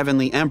Supreme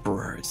Heavenly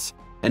Emperors,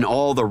 and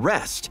all the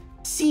rest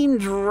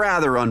seemed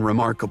rather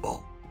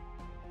unremarkable.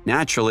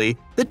 Naturally,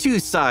 the 2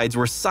 sides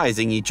were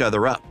sizing each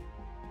other up.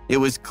 It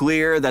was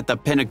clear that the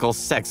Pinnacle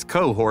Sect's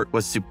cohort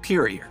was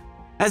superior,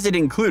 as it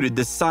included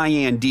the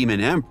Cyan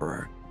Demon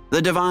Emperor,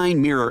 the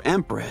Divine Mirror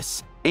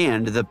Empress,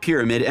 and the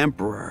Pyramid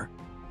Emperor.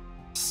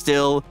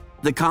 Still,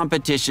 the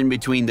competition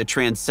between the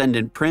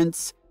Transcendent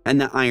Prince and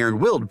the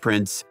Iron-Willed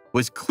Prince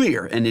was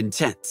clear and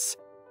intense.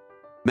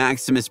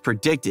 Maximus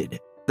predicted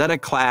that a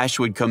clash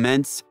would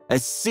commence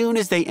as soon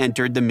as they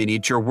entered the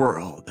miniature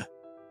world.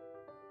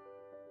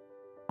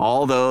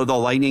 Although the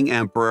Lightning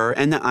Emperor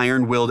and the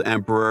Iron-Willed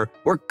Emperor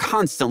were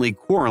constantly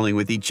quarreling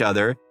with each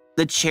other,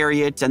 the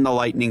chariot and the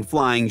lightning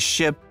flying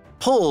ship,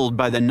 pulled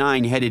by the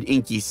 9-headed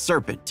inky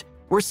serpent,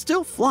 were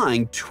still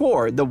flying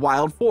toward the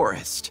wild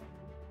forest.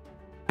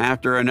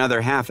 After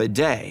another half a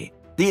day,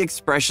 The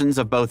expressions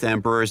of both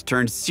emperors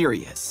turned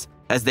serious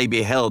as they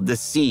beheld the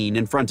scene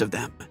in front of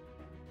them.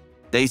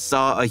 They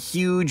saw a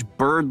huge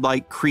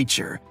bird-like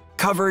creature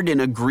covered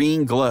in a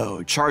green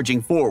glow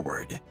charging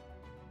forward.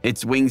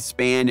 Its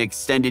wingspan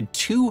extended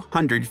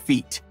 200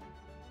 feet.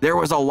 There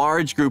was a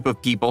large group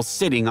of people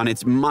sitting on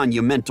its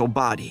monumental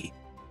body,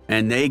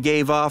 and they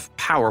gave off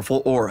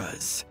powerful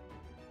auras.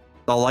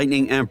 The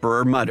Lightning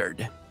Emperor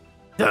muttered,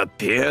 "The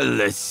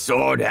Peerless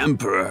Sword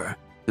Emperor,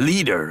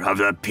 leader of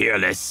the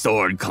Peerless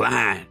Sword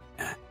Clan."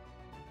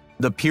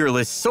 The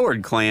Peerless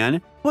Sword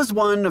Clan was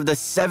one of the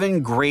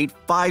 7 great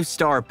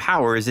 5-star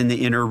powers in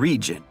the inner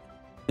region.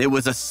 It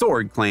was a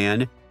sword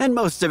clan, and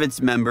most of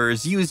its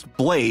members used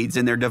blades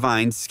in their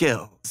divine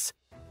skills.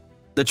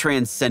 The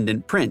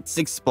Transcendent Prince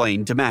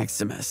explained to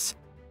Maximus,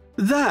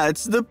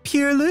 "That's the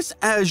Peerless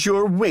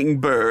Azure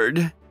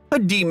Wingbird, a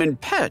demon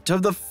pet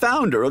of the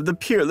founder of the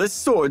Peerless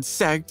Sword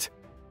Sect.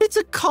 It's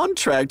a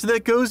contract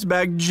that goes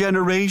back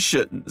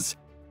generations.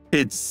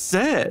 It's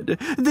said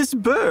this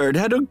bird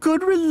had a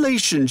good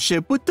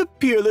relationship with the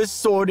Peerless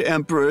Sword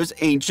Emperor's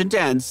ancient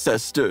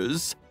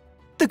ancestors.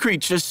 The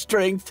creature's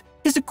strength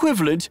is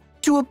equivalent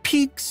to a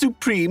peak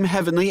supreme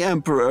heavenly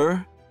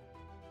emperor."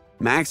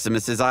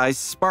 Maximus's eyes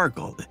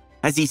sparkled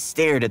as he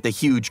stared at the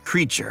huge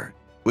creature,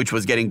 which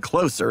was getting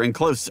closer and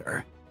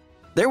closer.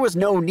 There was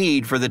no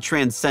need for the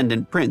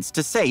Transcendent Prince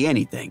to say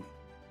anything.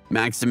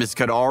 Maximus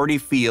could already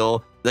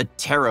feel the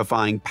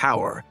terrifying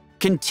power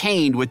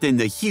contained within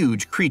the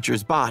huge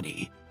creature's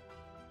body.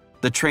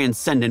 The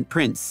Transcendent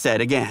Prince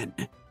said again,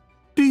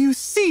 "Do you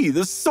see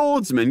the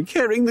swordsman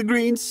carrying the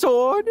green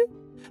sword?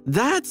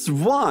 That's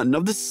one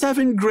of the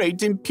 7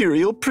 great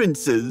imperial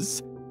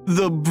princes,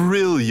 the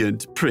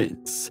Brilliant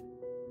Prince.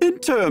 In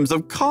terms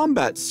of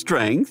combat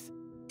strength,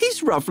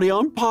 he's roughly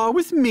on par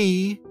with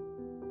me."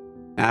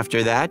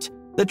 After that,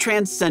 the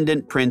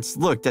Transcendent Prince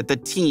looked at the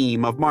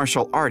team of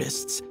martial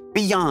artists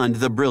beyond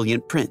the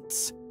Brilliant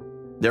Prince.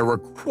 There were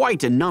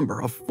quite a number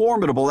of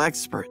formidable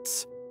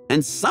experts,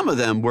 and some of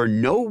them were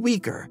no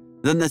weaker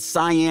than the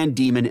Cyan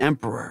Demon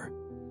Emperor.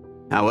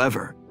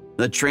 However,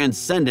 the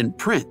Transcendent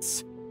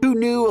Prince, who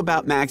knew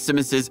about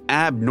Maximus's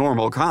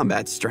abnormal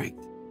combat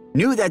strength,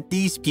 knew that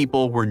these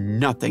people were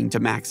nothing to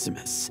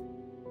Maximus.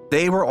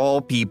 They were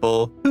all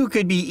people who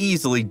could be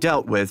easily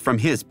dealt with from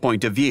his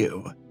point of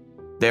view.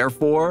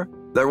 Therefore,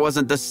 there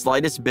wasn't the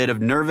slightest bit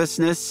of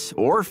nervousness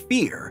or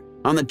fear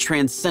on the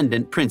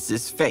Transcendent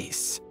Prince's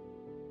face.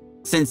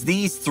 Since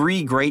these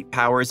 3 great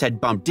powers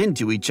had bumped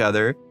into each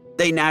other,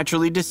 they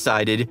naturally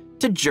decided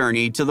to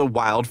journey to the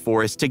wild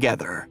forest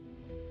together.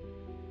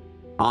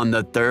 On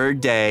the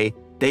 3rd day,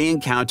 they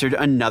encountered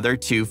another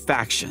 2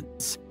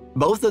 factions,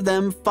 both of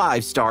them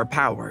 5-star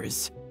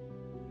powers.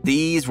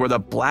 These were the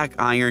Black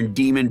Iron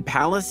Demon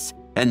Palace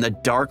and the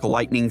Dark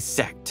Lightning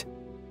Sect.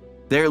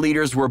 Their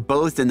leaders were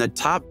both in the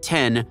top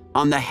 10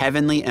 on the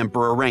Heavenly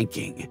Emperor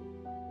ranking.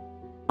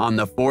 On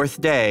the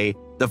 4th day,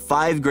 the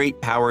 5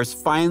 great powers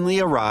finally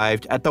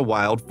arrived at the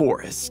wild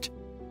forest.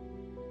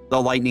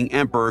 The Lightning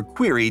Emperor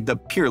queried the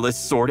Peerless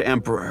Sword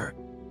Emperor,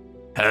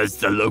 "Has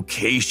the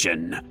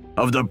location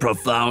of the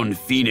Profound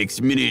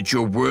Phoenix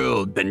miniature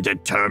world been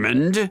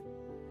determined?"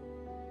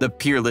 The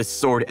Peerless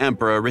Sword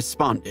Emperor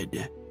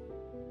responded,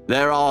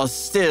 "There are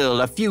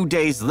still a few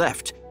days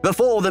left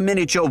before the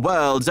miniature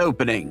world's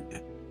opening.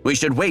 We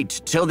should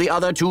wait till the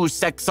other 2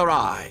 sects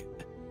arrive.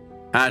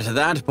 At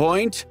that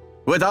point,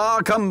 with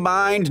our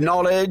combined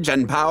knowledge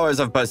and powers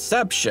of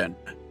perception,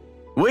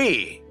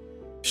 we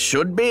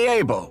should be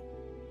able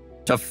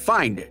to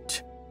find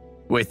it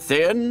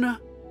within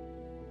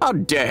a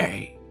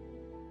day."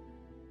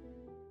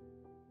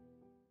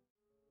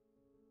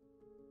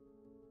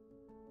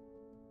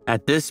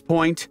 At this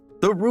point,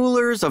 the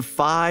rulers of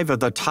 5 of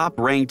the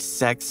top-ranked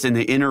sects in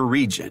the inner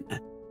region,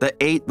 the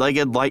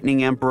 8-legged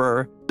Lightning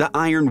Emperor, the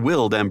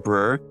Iron-Willed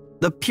Emperor,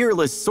 the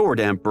Peerless Sword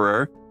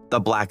Emperor, the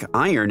Black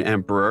Iron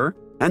Emperor,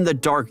 and the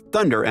Dark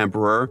Thunder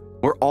Emperor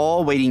were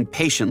all waiting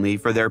patiently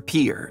for their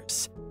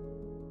peers.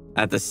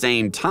 At the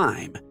same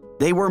time,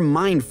 they were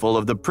mindful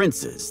of the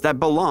princes that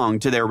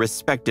belonged to their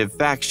respective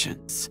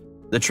factions,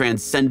 the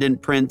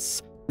Transcendent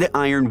Prince, the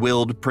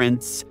Iron-Willed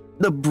Prince,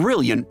 the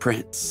Brilliant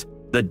Prince,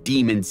 the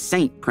Demon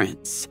Saint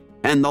Prince,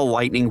 and the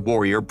Lightning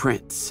Warrior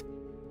Prince.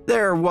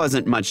 There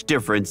wasn't much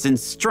difference in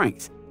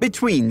strength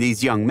between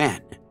these young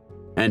men,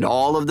 and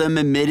all of them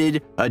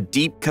emitted a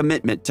deep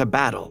commitment to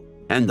battle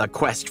and the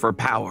quest for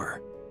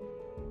power.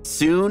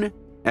 Soon,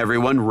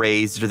 everyone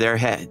raised their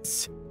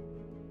heads.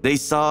 They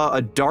saw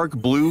a dark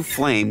blue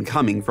flame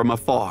coming from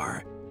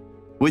afar.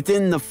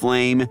 Within the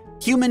flame,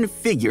 human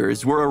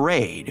figures were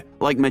arrayed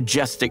like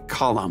majestic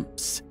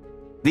columns.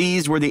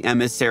 These were the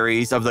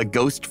emissaries of the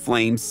Ghost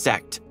Flame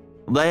sect,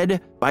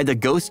 led by the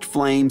Ghost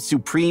Flame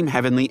Supreme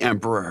Heavenly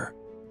Emperor.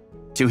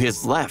 To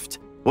his left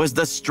was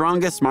the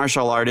strongest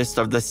martial artist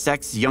of the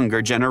sect's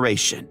younger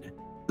generation,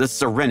 the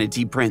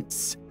Serenity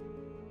Prince.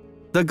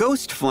 The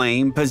Ghost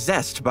Flame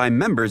possessed by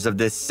members of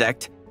this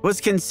sect was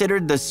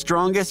considered the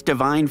strongest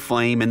divine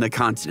flame in the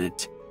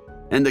continent,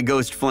 and the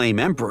Ghost Flame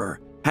Emperor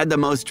had the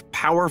most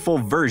powerful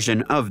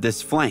version of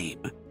this flame.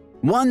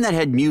 one that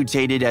had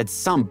mutated at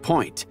some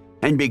point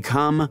and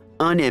become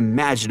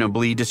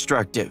unimaginably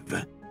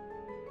destructive.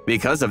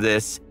 Because of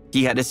this,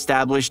 he had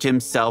established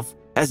himself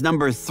as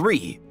number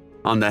 3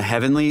 on the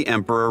Heavenly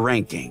Emperor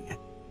ranking.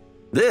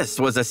 This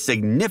was a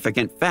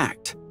significant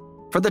fact,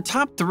 for the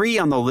top 3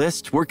 on the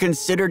list were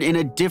considered in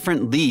a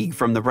different league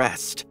from the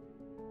rest.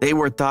 They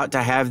were thought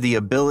to have the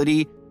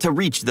ability to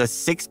reach the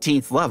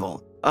 16th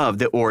level of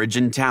the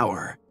Origin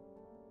Tower.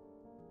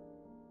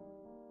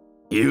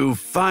 You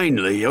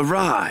finally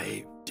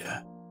arrived,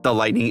 the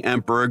Lightning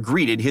Emperor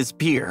greeted his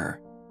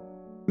peer.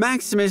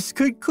 Maximus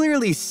could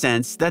clearly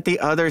sense that the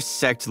other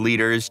sect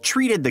leaders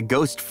treated the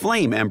Ghost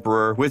Flame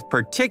Emperor with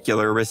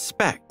particular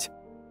respect.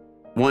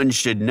 One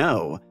should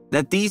know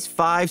that these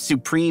 5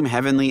 Supreme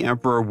Heavenly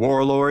Emperor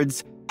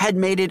warlords had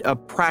made it a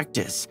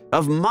practice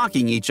of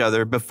mocking each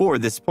other before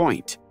this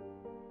point.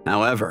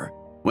 However,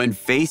 when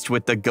faced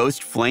with the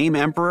Ghost Flame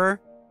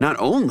Emperor, not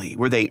only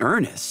were they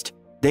earnest,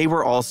 they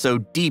were also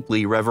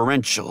deeply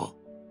reverential.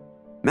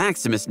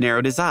 Maximus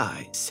narrowed his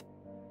eyes.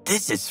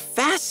 "This is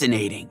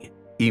fascinating,"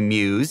 he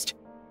mused.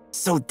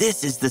 "So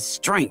this is the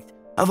strength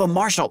of a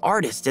martial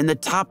artist in the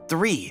top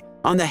 3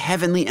 on the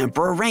Heavenly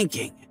Emperor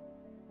ranking."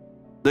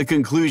 The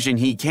conclusion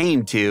he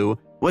came to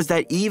was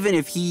that even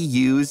if he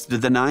used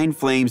the 9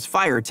 Flames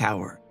Fire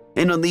Tower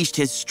and unleashed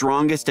his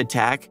strongest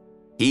attack,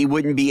 he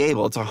wouldn't be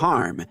able to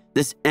harm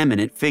this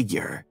eminent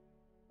figure.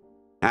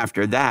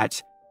 After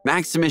that,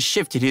 Maximus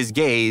shifted his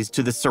gaze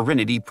to the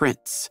Serenity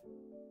Prince.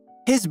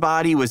 His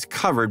body was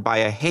covered by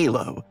a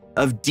halo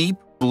of deep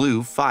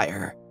blue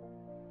fire.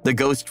 The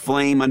ghost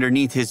flame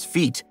underneath his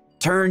feet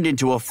turned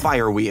into a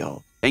fire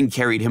wheel and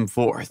carried him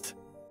forth.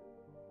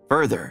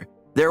 Further,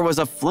 there was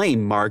a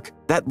flame mark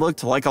that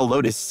looked like a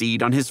lotus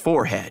seed on his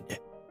forehead.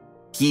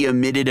 He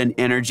emitted an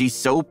energy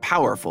so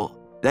powerful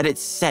that it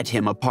set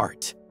him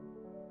apart.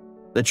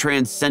 The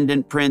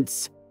Transcendent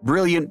Prince,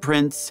 Brilliant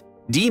Prince,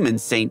 Demon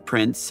Saint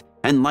Prince,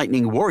 and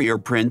Lightning Warrior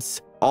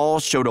Prince all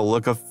showed a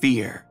look of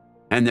fear,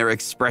 and their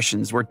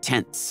expressions were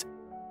tense.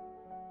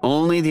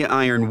 Only the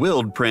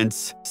Iron-Willed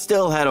Prince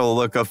still had a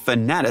look of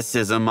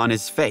fanaticism on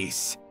his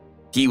face.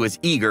 He was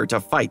eager to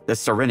fight the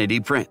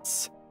Serenity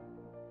Prince.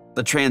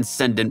 The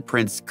Transcendent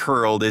Prince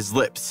curled his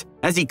lips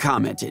as he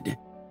commented,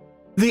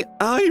 "The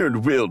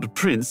Iron-Willed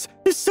Prince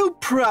is so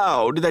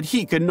proud that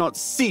he cannot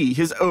see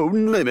his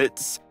own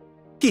limits.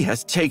 He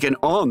has taken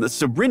on the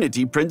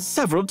Serenity Prince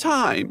several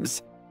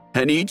times,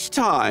 and each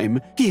time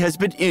he has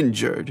been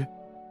injured,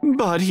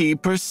 but he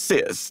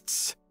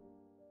persists."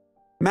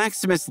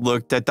 Maximus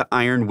looked at the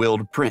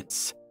Iron-Willed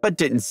Prince, but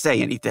didn't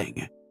say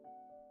anything.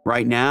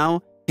 Right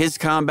now, his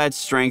combat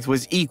strength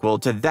was equal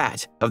to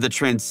that of the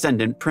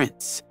Transcendent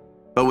Prince,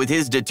 but with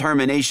his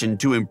determination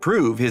to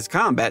improve his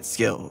combat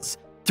skills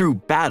through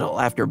battle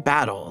after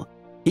battle,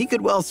 he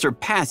could well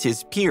surpass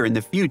his peer in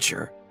the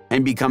future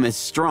and become as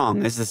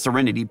strong as the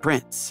Serenity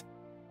Prince.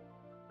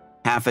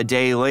 Half a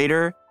day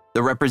later,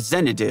 the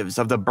representatives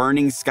of the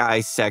Burning Sky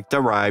sect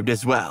arrived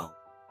as well,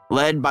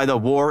 led by the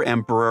War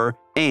Emperor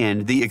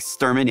and the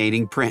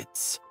Exterminating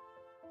Prince.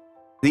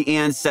 The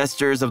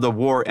ancestors of the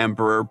War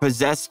Emperor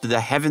possessed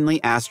the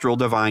Heavenly Astral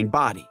Divine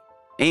Body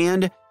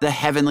and the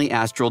Heavenly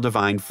Astral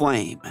Divine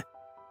Flame.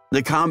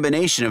 The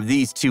combination of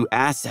these 2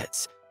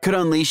 assets could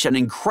unleash an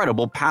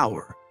incredible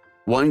power,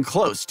 one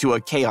close to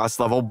a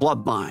Chaos-level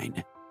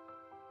bloodline.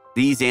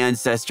 These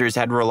ancestors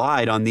had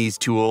relied on these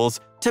tools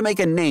to make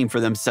a name for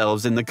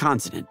themselves in the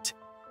continent,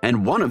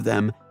 and one of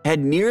them had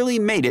nearly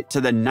made it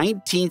to the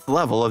 19th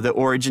level of the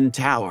Origin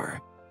Tower.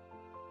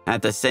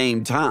 At the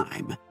same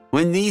time,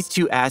 when these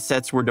 2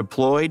 assets were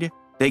deployed,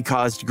 they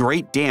caused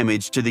great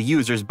damage to the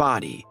user's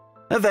body,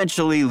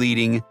 eventually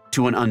leading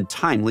to an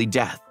untimely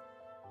death.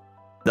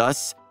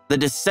 Thus, the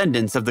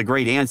descendants of the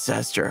Great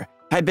Ancestor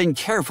had been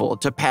careful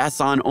to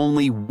pass on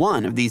only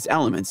one of these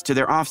elements to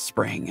their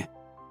offspring.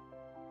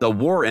 The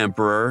War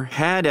Emperor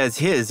had as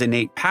his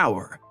innate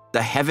power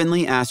the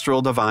Heavenly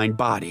Astral Divine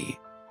Body.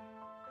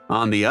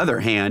 On the other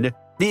hand,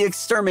 the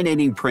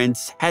Exterminating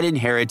Prince had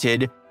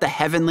inherited the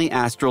Heavenly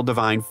Astral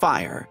Divine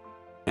Fire,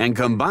 and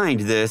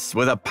combined this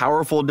with a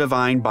powerful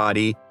divine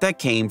body that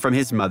came from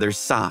his mother's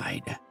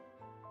side.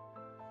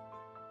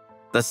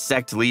 The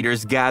sect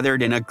leaders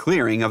gathered in a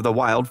clearing of the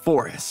wild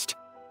forest,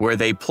 where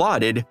they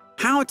plotted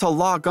how to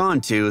lock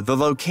onto the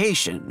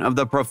location of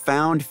the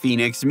Profound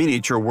Phoenix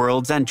Miniature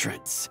World's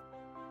entrance.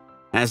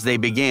 As they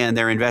began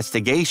their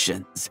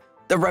investigations,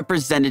 the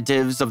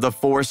representatives of the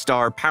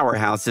 4-star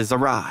powerhouses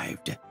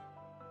arrived.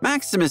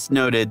 Maximus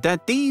noted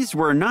that these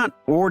were not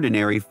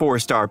ordinary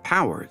 4-star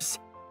powers.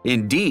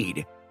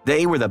 Indeed,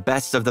 they were the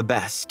best of the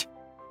best.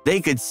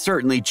 They could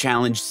certainly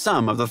challenge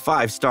some of the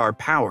 5-star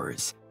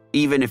powers,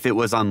 even if it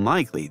was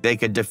unlikely they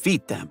could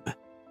defeat them.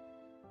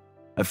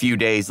 A few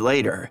days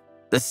later,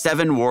 the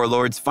 7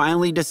 warlords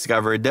finally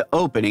discovered the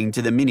opening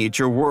to the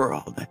miniature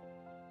world.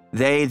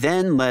 They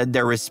then led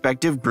their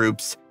respective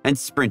groups and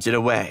sprinted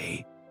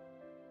away.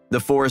 The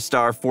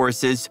 4-star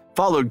forces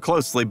followed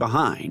closely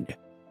behind.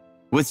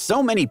 With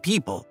so many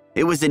people,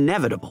 it was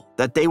inevitable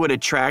that they would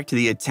attract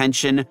the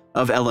attention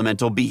of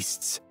elemental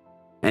beasts.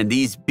 and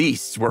these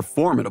beasts were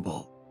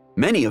formidable.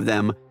 Many of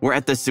them were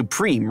at the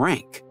supreme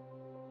rank.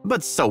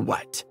 But so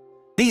what?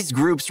 These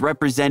groups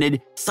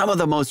represented some of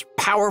the most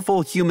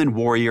powerful human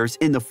warriors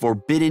in the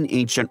forbidden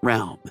ancient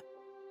realm.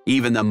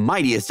 Even the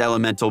mightiest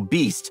elemental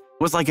beast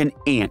was like an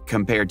ant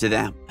compared to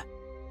them.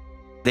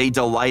 They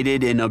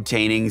delighted in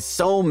obtaining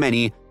so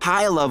many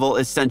high-level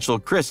essential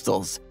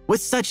crystals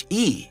with such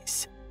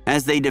ease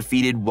as they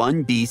defeated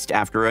one beast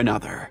after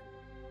another.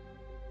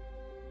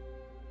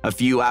 A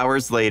few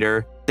hours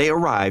later, they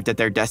arrived at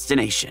their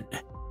destination.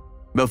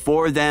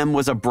 Before them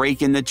was a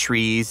break in the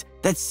trees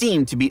that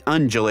seemed to be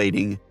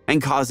undulating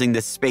and causing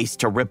the space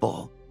to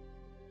ripple.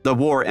 The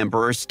War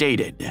Emperor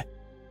stated,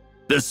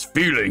 "This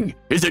feeling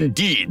is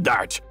indeed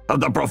that of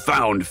the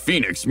profound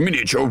Phoenix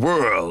miniature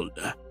world."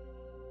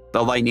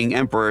 The Lightning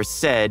Emperor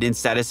said in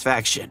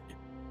satisfaction.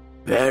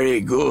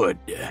 "Very good.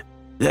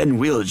 Then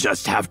we'll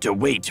just have to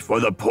wait for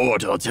the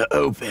portal to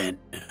open."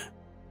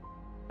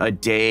 A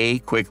day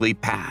quickly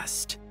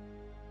passed.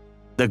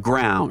 The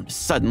ground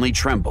suddenly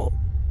trembled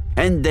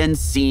and then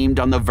seemed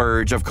on the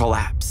verge of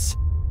collapse.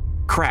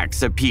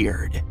 Cracks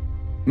appeared.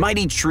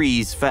 Mighty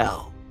trees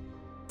fell.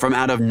 From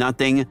out of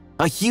nothing,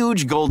 a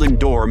huge golden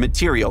door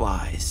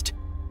materialized.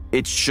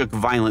 It shook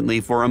violently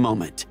for a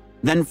moment,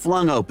 then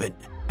flung open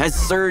as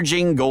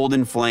surging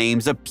golden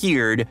flames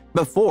appeared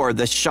before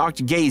the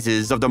shocked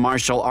gazes of the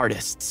martial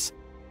artists.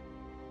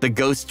 The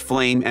Ghost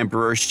Flame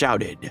Emperor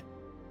shouted,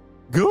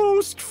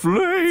 "Ghost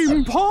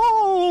Flame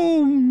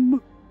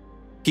Palm!"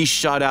 He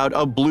shot out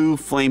a blue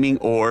flaming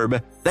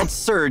orb that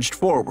surged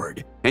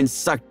forward and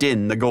sucked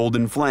in the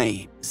golden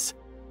flames.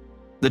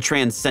 The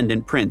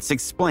Transcendent Prince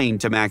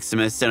explained to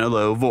Maximus in a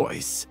low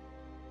voice,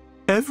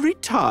 "Every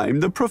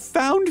time the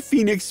profound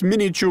Phoenix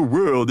miniature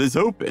world is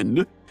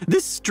opened,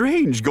 this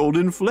strange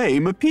golden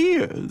flame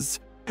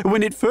appears.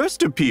 When it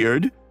first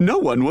appeared, no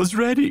one was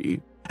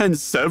ready, and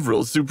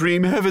several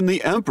supreme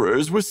heavenly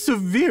emperors were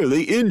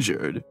severely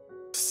injured.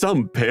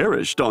 Some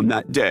perished on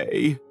that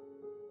day."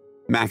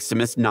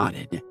 Maximus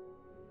nodded.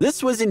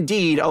 This was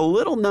indeed a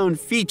little-known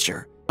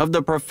feature of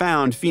the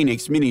profound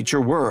Phoenix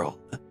miniature world.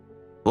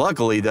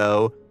 Luckily,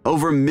 though,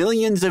 over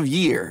millions of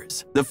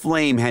years, the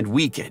flame had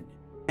weakened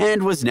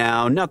and was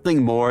now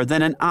nothing more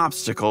than an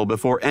obstacle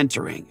before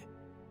entering.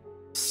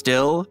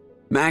 Still,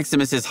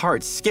 Maximus's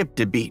heart skipped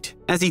a beat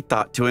as he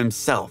thought to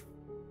himself,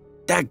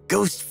 "That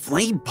Ghost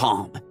Flame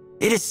Palm,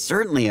 it is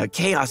certainly a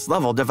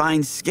Chaos-level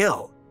divine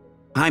skill.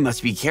 I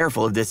must be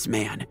careful of this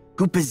man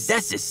who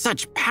possesses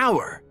such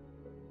power."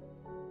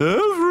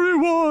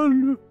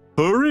 "Everyone,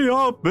 hurry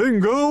up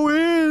and go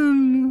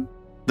in!"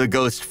 The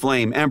Ghost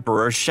Flame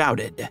Emperor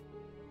shouted.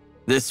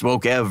 This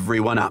woke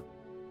everyone up.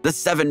 The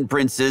 7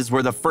 princes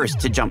were the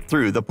first to jump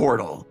through the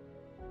portal.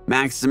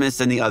 Maximus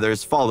and the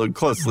others followed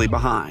closely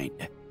behind.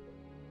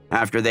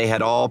 After they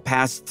had all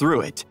passed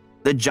through it,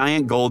 the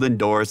giant golden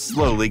door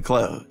slowly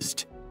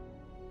closed.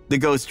 The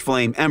Ghost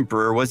Flame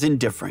Emperor was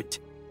indifferent.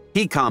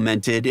 He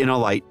commented in a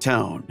light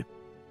tone,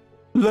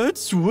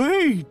 "Let's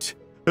wait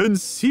and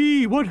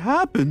see what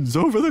happens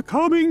over the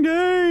coming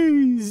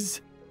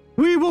days.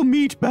 We will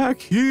meet back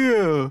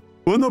here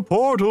when the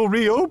portal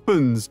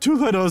reopens to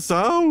let us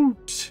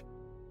out."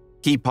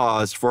 He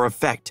paused for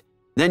effect,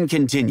 then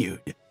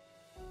continued,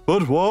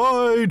 "But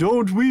why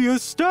don't we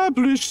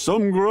establish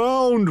some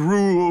ground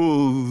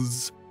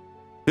rules?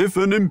 If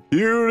an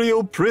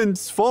imperial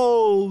prince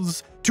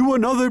falls to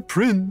another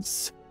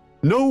prince,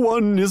 no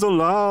one is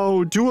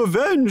allowed to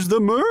avenge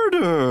the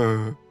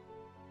murder.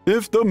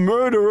 If the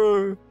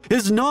murderer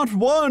is not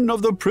one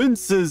of the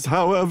princes,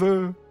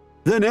 however,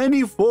 then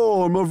any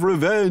form of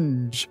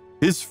revenge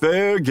is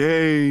fair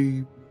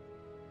game."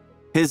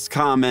 His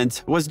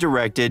comment was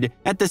directed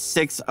at the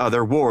 6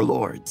 other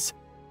warlords.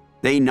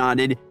 They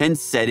nodded and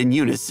said in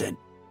unison,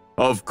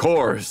 "Of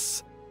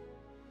course."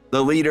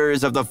 The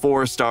leaders of the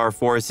 4-star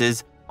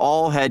forces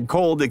all had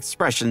cold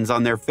expressions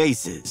on their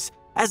faces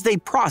as they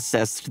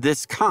processed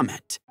this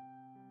comment.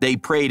 They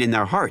prayed in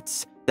their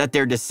hearts that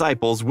their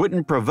disciples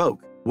wouldn't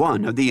provoke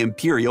one of the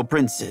imperial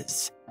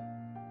princes.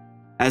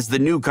 As the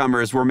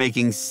newcomers were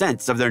making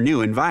sense of their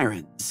new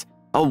environs,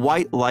 a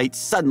white light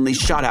suddenly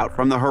shot out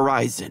from the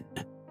horizon.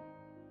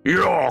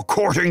 "You're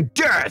courting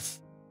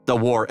death!" the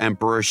War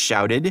Emperor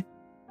shouted.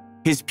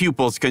 His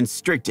pupils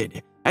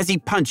constricted as he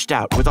punched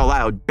out with a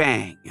loud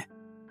bang.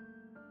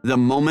 The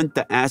moment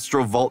the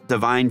Astral Vault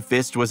Divine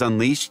Fist was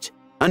unleashed,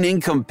 an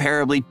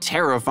incomparably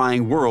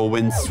terrifying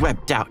whirlwind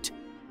swept out,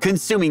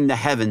 consuming the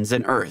heavens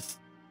and earth.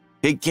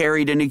 It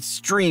carried an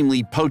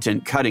extremely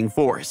potent cutting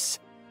force,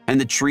 and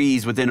the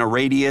trees within a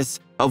radius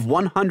of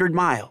 100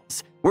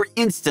 miles were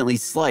instantly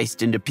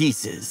sliced into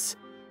pieces.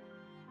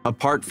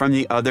 Apart from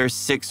the other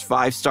 6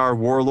 5-star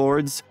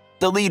warlords,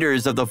 the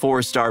leaders of the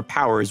 4-star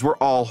powers were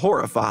all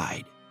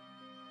horrified.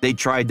 They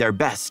tried their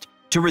best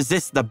to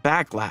resist the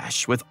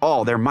backlash with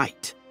all their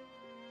might.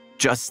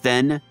 Just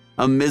then,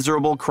 a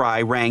miserable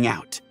cry rang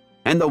out,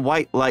 and the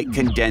white light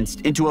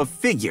condensed into a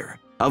figure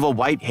of a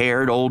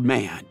white-haired old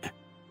man.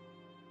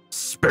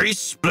 "Space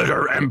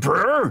Splitter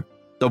Emperor?"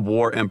 the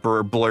War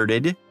Emperor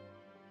blurted.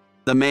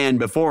 The man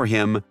before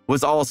him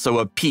was also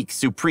a peak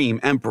Supreme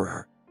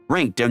Emperor,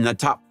 ranked in the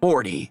top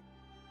 40.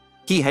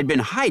 He had been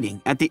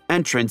hiding at the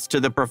entrance to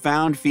the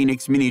profound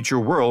Phoenix miniature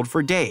world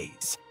for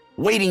days,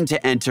 waiting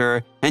to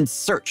enter and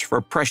search for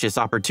precious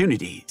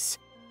opportunities.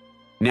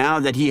 Now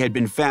that he had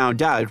been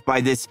found out by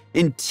this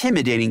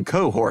intimidating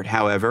cohort,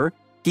 however,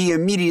 he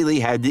immediately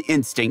had the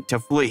instinct to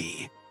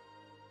flee.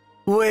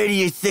 "Where do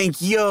you think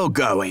you're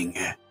going?"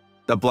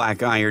 the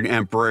Black Iron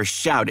Emperor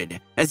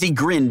shouted as he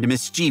grinned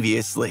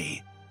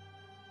mischievously.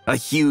 A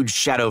huge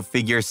shadow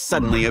figure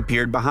suddenly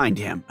appeared behind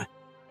him.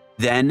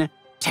 Then,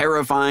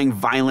 terrifying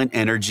violent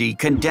energy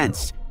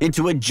condensed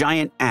into a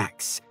giant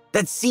axe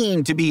that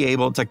seemed to be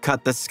able to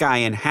cut the sky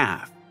in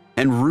half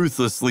and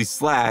ruthlessly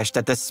slashed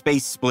at the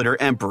Space Splitter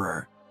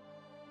Emperor.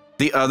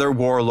 The other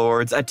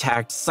warlords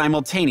attacked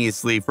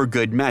simultaneously for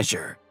good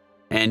measure,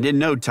 and in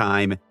no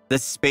time, the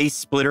Space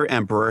Splitter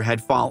Emperor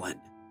had fallen.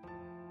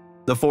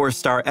 The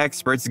 4-star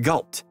experts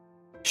gulped.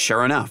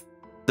 Sure enough,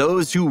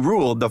 those who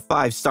ruled the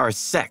 5-star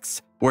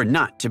sects were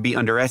not to be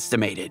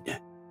underestimated.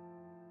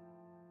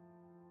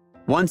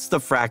 Once the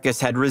fracas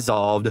had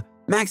resolved,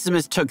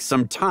 Maximus took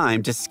some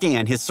time to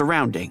scan his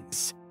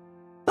surroundings.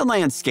 The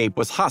landscape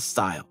was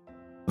hostile.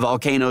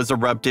 Volcanoes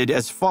erupted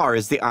as far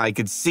as the eye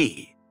could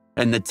see,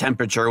 and the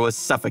temperature was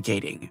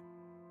suffocating.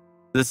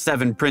 The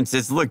 7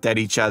 princes looked at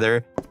each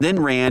other,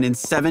 then ran in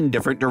 7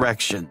 different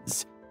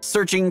directions,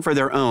 searching for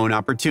their own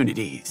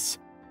opportunities.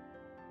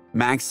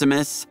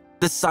 Maximus,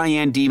 the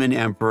Cyan Demon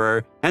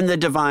Emperor, and the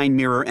Divine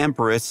Mirror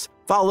Empress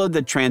followed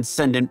the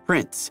Transcendent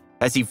Prince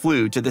as he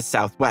flew to the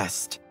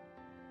southwest.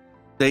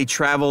 They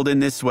traveled in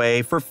this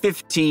way for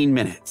 15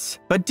 minutes,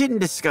 but didn't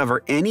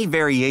discover any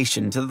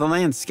variation to the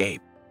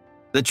landscape.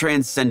 The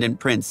Transcendent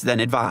Prince then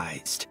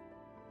advised,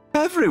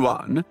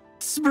 "Everyone,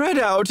 spread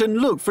out and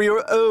look for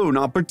your own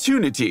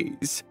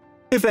opportunities.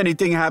 If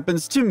anything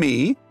happens to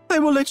me, I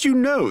will let you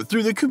know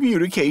through the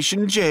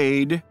communication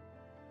jade."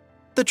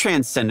 The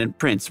Transcendent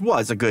Prince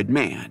was a good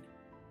man.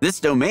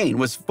 This domain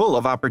was full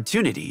of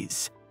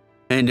opportunities,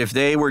 and if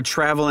they were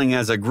traveling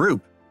as a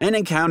group and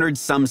encountered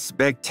some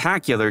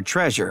spectacular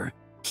treasure,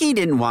 he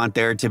didn't want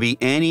there to be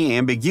any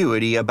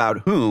ambiguity about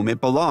whom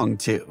it belonged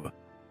to.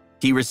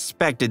 He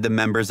respected the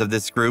members of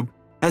this group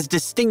as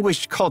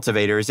distinguished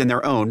cultivators in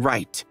their own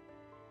right.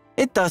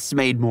 It thus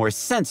made more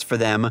sense for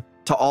them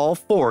to all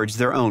forge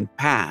their own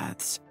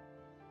paths.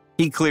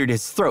 He cleared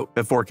his throat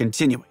before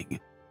continuing.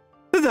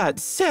 "That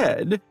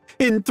said,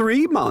 in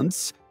 3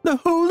 months, the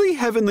Holy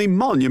Heavenly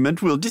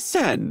Monument will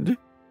descend.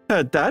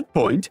 At that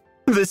point,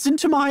 listen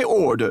to my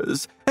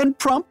orders and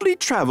promptly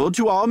travel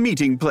to our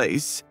meeting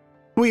place.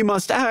 We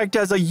must act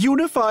as a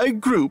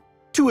unified group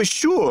to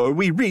assure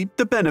we reap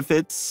the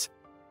benefits."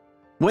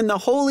 When the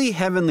Holy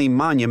Heavenly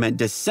Monument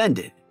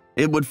descended,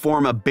 it would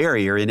form a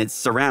barrier in its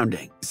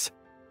surroundings.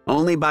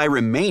 Only by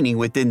remaining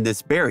within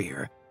this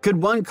barrier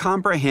could one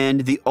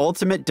comprehend the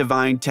ultimate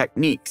divine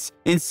techniques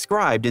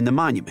inscribed in the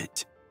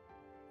monument.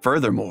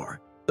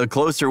 Furthermore, the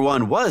closer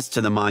one was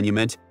to the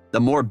monument,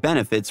 the more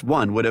benefits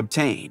one would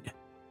obtain.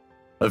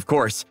 Of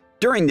course,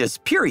 during this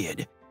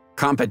period,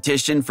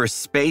 competition for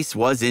space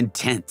was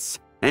intense,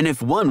 and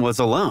if one was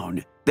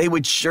alone, they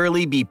would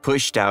surely be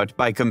pushed out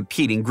by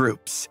competing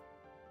groups.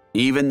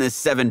 Even the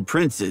 7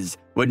 princes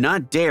would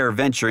not dare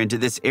venture into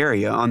this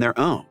area on their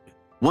own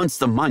once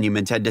the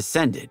monument had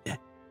descended.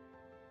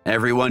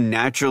 Everyone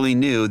naturally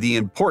knew the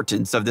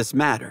importance of this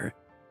matter.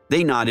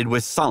 They nodded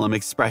with solemn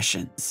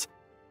expressions.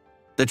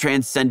 The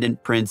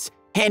Transcendent Prince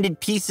handed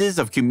pieces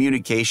of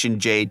communication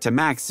jade to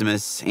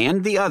Maximus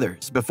and the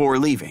others before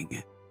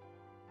leaving.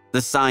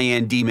 The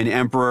Cyan Demon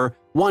Emperor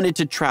wanted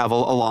to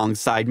travel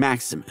alongside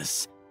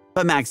Maximus,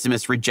 but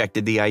Maximus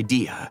rejected the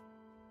idea.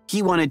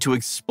 He wanted to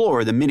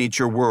explore the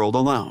miniature world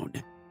alone.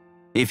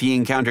 If he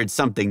encountered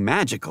something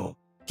magical,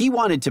 he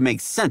wanted to make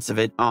sense of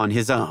it on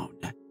his own.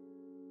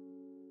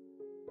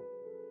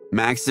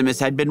 Maximus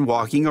had been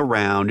walking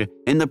around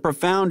in the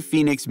profound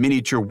Phoenix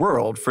miniature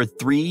world for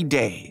 3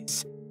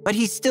 days, but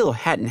he still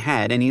hadn't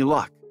had any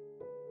luck.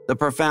 The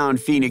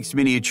profound Phoenix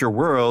miniature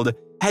world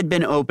had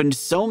been opened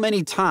so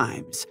many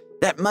times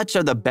that much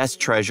of the best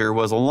treasure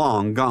was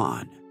long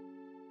gone.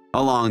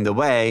 Along the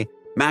way,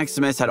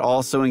 Maximus had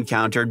also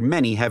encountered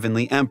many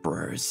heavenly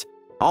emperors,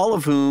 all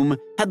of whom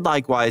had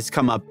likewise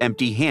come up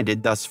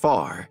empty-handed thus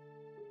far.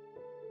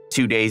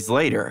 2 days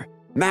later,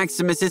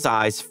 Maximus's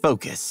eyes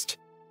focused.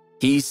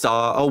 He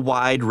saw a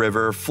wide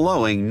river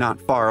flowing not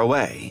far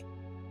away.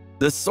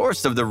 The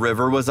source of the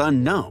river was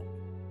unknown,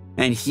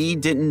 and he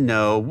didn't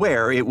know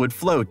where it would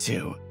flow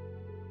to.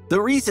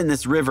 The reason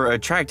this river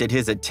attracted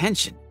his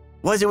attention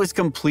was it was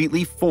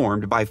completely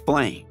formed by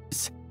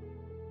flames.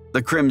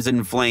 The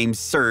crimson flames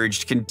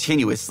surged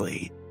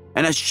continuously,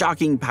 and a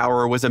shocking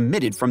power was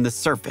emitted from the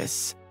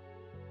surface.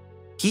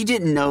 He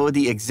didn't know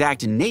the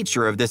exact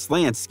nature of this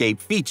landscape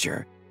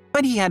feature,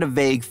 but he had a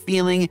vague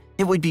feeling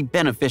it would be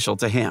beneficial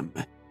to him.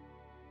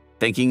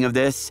 Thinking of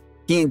this,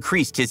 he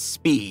increased his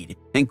speed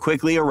and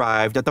quickly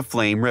arrived at the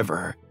flame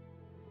river.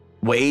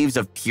 Waves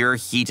of pure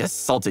heat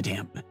assaulted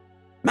him.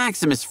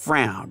 Maximus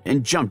frowned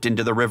and jumped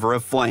into the river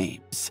of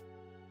flames.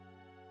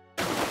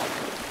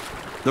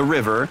 The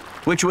river,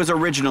 which was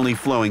originally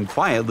flowing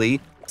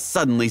quietly,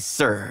 suddenly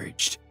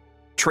surged.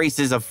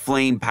 Traces of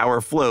flame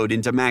power flowed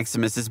into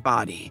Maximus's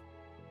body.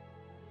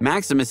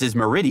 Maximus's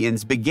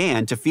meridians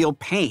began to feel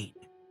pain,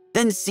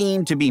 then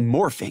seemed to be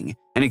morphing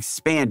and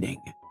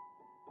expanding.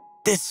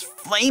 This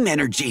flame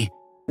energy,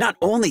 not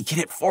only can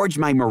it forge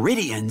my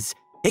meridians,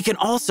 it can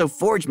also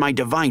forge my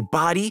divine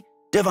body,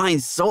 divine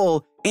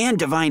soul, and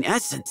divine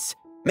essence,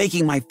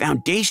 making my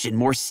foundation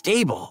more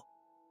stable,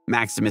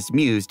 Maximus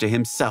mused to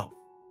himself.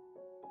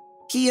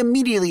 He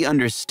immediately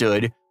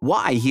understood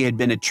why he had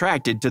been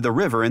attracted to the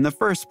river in the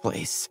first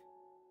place.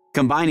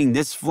 Combining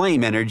this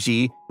flame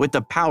energy with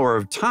the power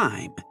of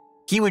time,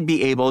 he would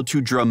be able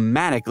to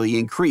dramatically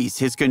increase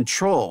his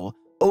control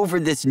over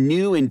this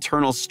new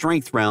internal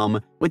strength realm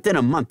within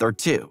a month or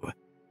two.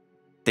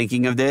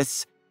 Thinking of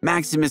this,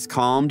 Maximus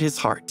calmed his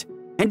heart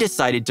and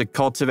decided to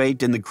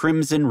cultivate in the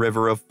Crimson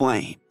River of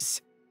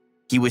Flames.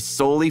 He was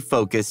solely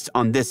focused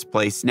on this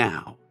place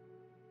now.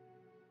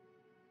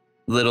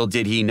 Little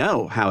did he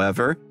know,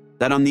 however,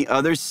 that on the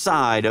other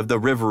side of the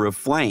River of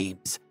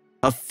Flames,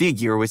 a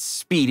figure was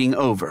speeding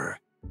over.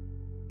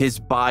 His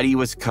body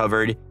was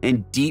covered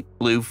in deep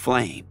blue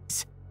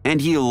flames, and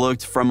he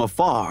looked from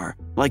afar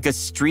like a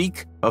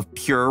streak of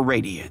pure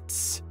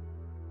radiance.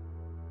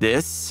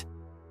 This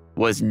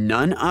was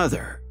none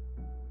other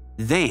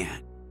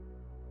than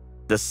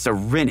the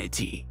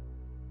Serenity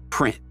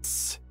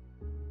Prince.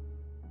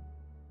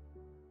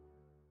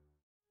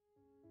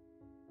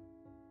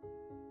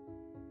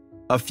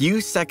 A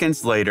few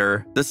seconds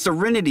later, the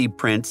Serenity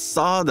Prince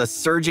saw the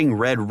surging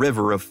red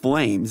river of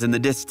flames in the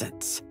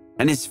distance,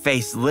 and his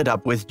face lit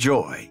up with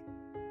joy.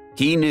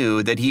 He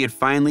knew that he had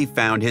finally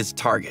found his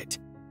target,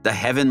 the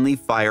Heavenly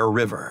Fire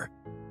River.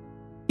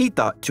 He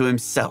thought to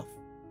himself,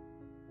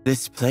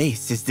 "This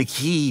place is the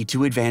key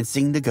to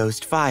advancing the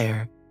ghost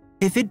fire.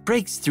 If it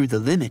breaks through the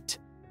limit,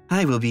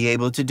 I will be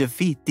able to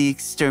defeat the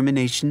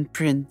Extermination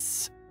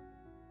Prince."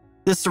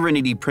 The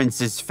Serenity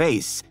Prince's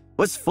face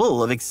was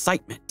full of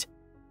excitement.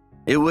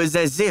 It was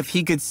as if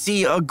he could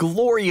see a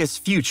glorious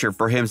future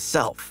for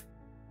himself.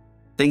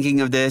 Thinking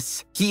of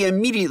this, he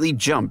immediately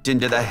jumped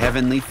into the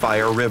Heavenly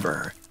Fire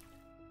River.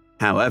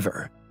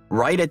 However,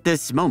 right at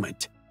this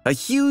moment, a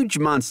huge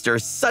monster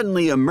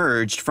suddenly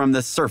emerged from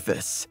the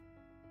surface.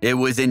 It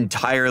was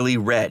entirely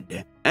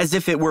red, as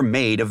if it were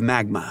made of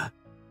magma.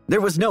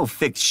 There was no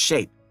fixed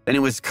shape, and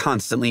it was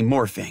constantly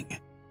morphing.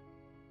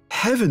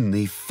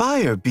 "Heavenly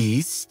Fire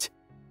Beast,"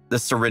 the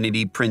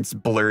Serenity Prince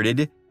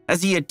blurted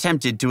as he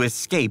attempted to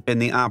escape in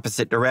the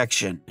opposite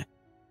direction.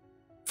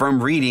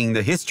 From reading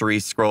the history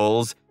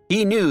scrolls,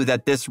 he knew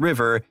that this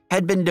river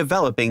had been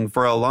developing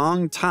for a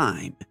long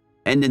time,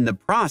 and in the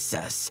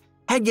process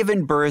had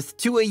given birth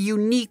to a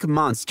unique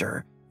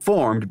monster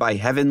formed by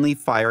heavenly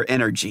fire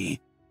energy.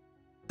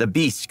 The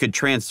beast could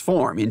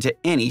transform into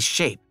any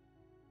shape.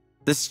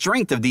 The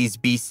strength of these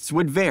beasts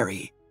would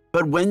vary,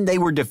 but when they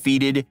were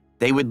defeated,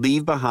 they would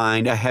leave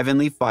behind a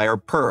heavenly fire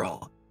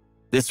pearl.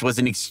 This was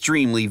an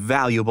extremely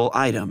valuable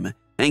item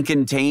and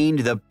contained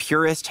the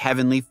purest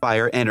heavenly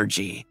fire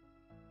energy.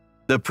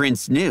 The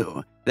prince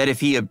knew that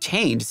if he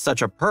obtained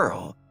such a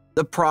pearl,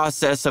 the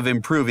process of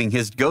improving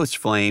his ghost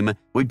flame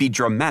would be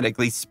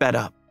dramatically sped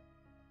up.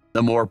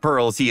 The more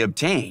pearls he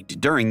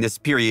obtained during this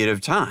period of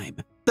time,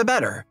 the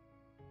better.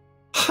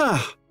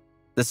 "Huh!"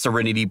 the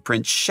Serenity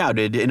Prince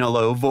shouted in a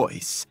low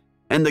voice,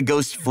 and the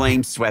ghost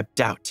flame swept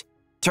out,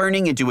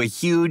 turning into a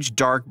huge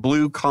dark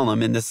blue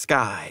column in the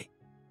sky.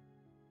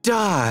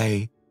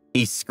 "Die!"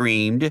 he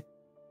screamed.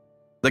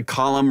 The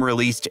column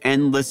released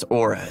endless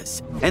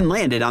auras and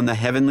landed on the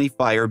Heavenly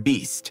Fire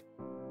Beast.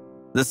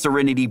 The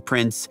Serenity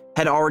Prince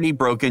had already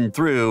broken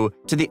through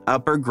to the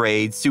upper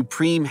grade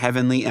Supreme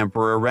Heavenly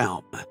Emperor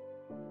realm.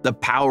 The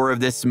power of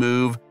this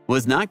move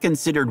was not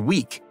considered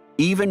weak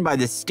even by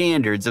the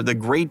standards of the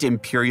great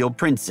Imperial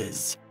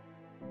Princes.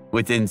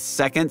 Within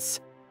seconds,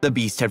 the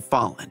beast had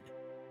fallen.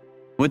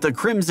 With the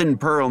Crimson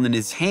Pearl in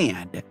his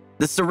hand,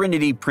 the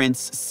Serenity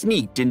Prince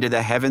sneaked into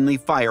the Heavenly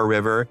Fire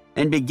River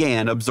and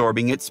began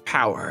absorbing its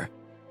power.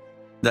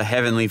 The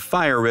Heavenly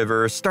Fire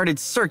River started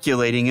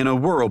circulating in a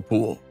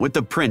whirlpool with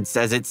the prince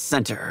as its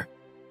center.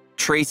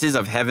 Traces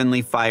of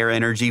heavenly fire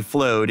energy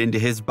flowed into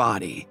his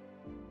body.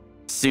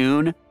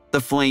 Soon,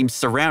 the flames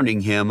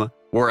surrounding him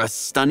were a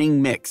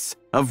stunning mix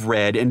of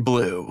red and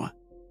blue.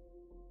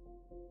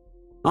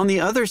 On the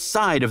other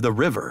side of the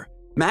river,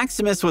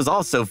 Maximus was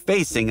also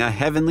facing a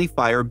Heavenly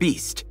Fire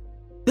Beast.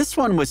 This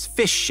one was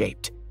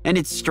fish-shaped, and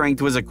its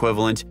strength was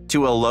equivalent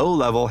to a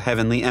low-level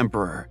Heavenly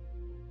Emperor.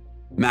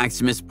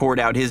 Maximus poured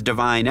out his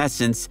divine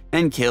essence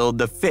and killed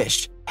the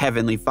fish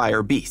Heavenly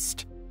Fire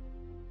Beast.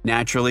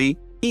 Naturally,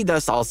 he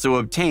thus also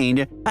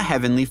obtained a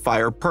Heavenly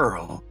Fire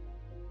Pearl.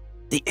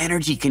 The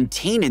energy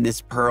contained in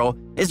this pearl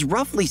is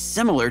roughly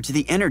similar to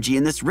the energy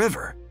in this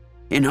river.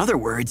 In other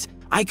words,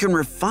 I can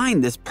refine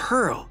this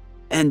pearl,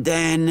 and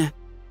then...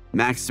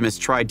 Maximus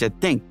tried to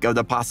think of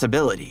the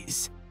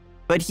possibilities,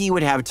 but he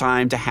would have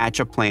time to hatch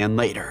a plan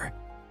later.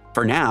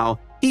 For now,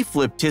 he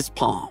flipped his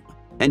palm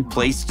and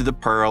placed the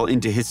pearl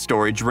into his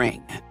storage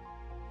ring.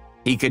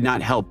 He could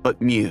not help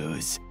but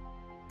muse.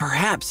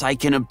 Perhaps I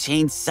can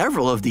obtain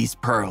several of these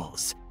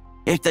pearls.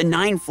 If the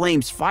Nine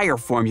Flames fire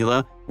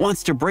formula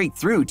wants to break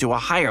through to a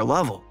higher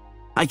level,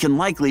 I can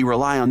likely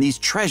rely on these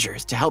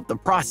treasures to help the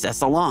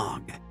process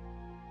along.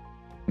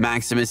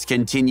 Maximus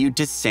continued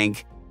to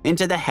sink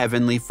into the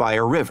heavenly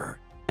fire river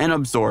and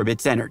absorb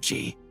its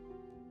energy.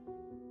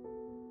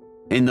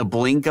 In the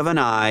blink of an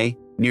eye,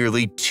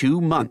 nearly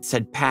 2 months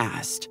had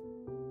passed.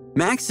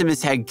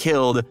 Maximus had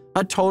killed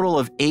a total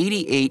of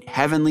 88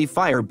 heavenly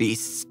fire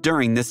beasts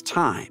during this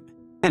time,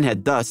 and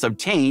had thus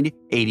obtained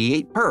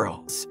 88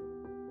 pearls.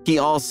 He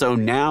also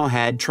now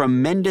had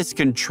tremendous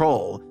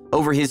control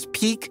over his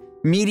peak,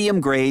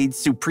 medium-grade,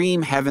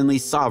 supreme heavenly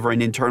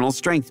sovereign internal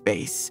strength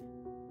base.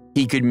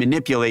 He could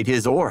manipulate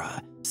his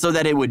aura so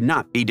that it would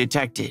not be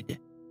detected.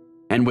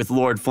 And with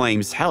Lord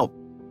Flame's help,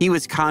 he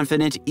was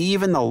confident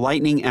even the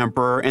Lightning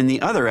Emperor and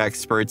the other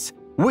experts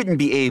wouldn't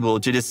be able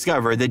to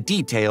discover the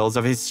details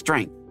of his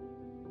strength.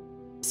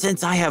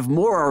 Since I have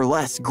more or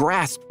less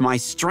grasped my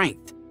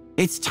strength,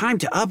 it's time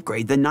to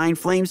upgrade the Nine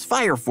Flames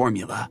fire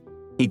formula,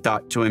 he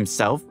thought to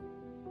himself.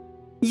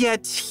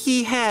 Yet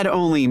he had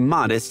only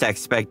modest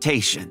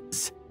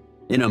expectations.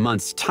 In a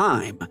month's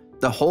time,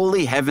 the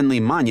Holy Heavenly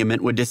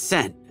Monument would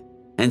descend,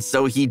 and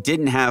so he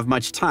didn't have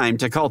much time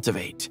to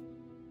cultivate.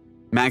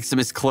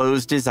 Maximus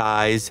closed his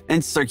eyes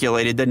and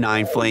circulated the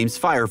Nine Flames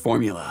fire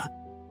formula.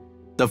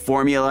 The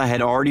formula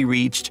had already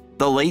reached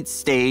the late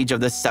stage of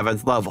the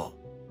 7th level,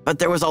 but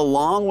there was a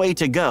long way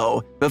to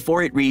go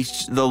before it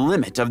reached the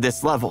limit of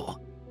this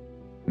level.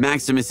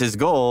 Maximus's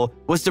goal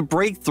was to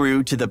break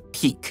through to the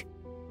peak.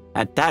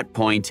 At that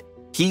point,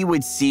 he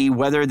would see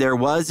whether there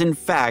was in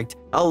fact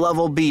a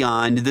level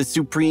beyond the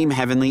Supreme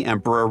Heavenly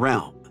Emperor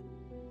realm.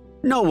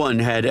 No one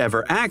had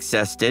ever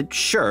accessed it,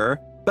 sure,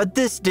 but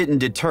this didn't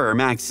deter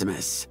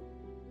Maximus.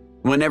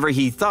 Whenever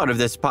he thought of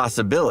this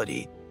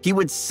possibility, he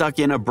would suck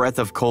in a breath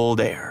of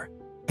cold air,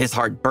 his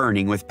heart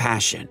burning with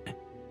passion.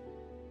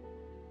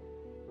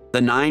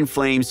 The Nine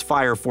Flames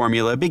fire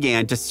formula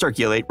began to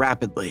circulate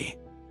rapidly.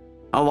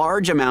 A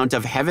large amount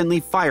of heavenly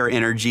fire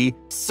energy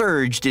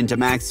surged into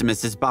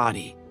Maximus's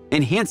body,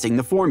 enhancing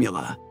the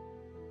formula.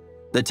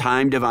 The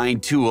Time Divine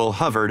tool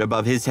hovered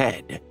above his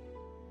head.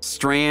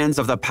 Strands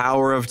of the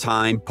power of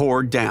time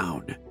poured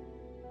down.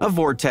 A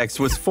vortex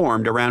was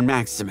formed around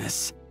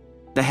Maximus.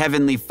 The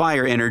heavenly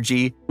fire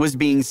energy was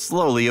being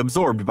slowly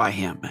absorbed by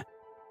him.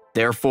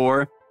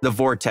 Therefore, the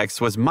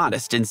vortex was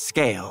modest in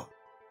scale.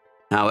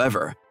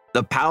 However,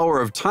 the power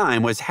of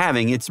time was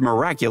having its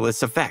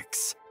miraculous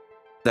effects.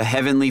 The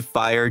heavenly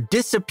fire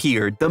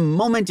disappeared the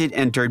moment it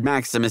entered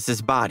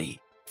Maximus's body,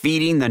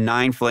 feeding the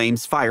Nine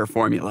Flames fire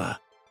formula.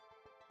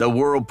 The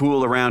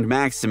whirlpool around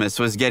Maximus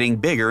was getting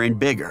bigger and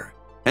bigger,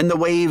 and the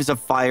waves of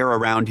fire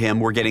around him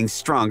were getting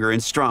stronger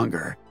and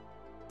stronger.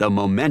 The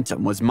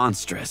momentum was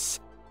monstrous.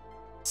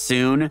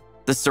 Soon,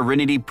 the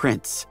Serenity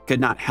Prince could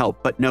not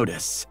help but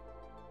notice.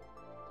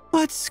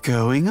 What's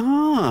going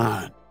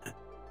on?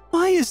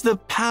 Why is the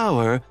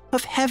power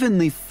of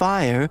heavenly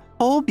fire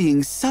all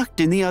being sucked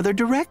in the other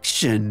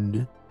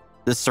direction?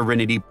 The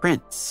Serenity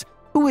Prince,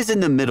 who was in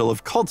the middle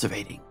of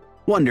cultivating,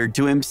 wondered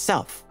to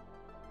himself.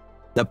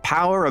 The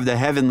power of the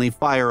heavenly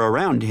fire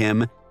around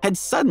him had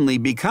suddenly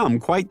become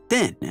quite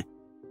thin.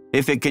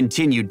 If it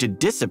continued to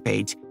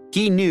dissipate,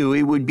 he knew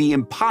it would be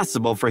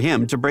impossible for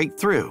him to break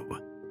through.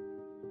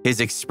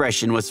 His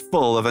expression was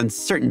full of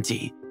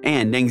uncertainty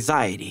and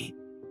anxiety.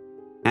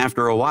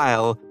 After a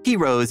while, he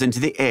rose into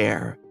the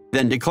air,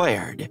 then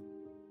declared,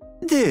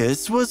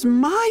 "This was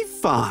my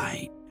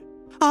find.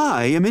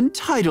 I am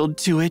entitled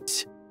to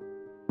it."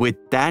 With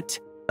that,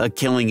 a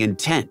killing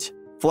intent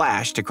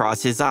flashed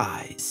across his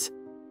eyes.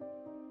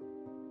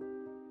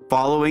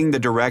 Following the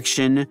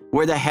direction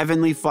where the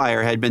heavenly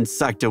fire had been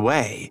sucked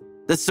away,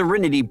 the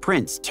Serenity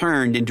Prince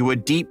turned into a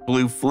deep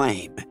blue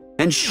flame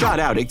and shot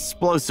out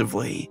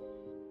explosively.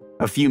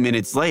 A few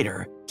minutes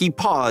later, he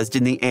paused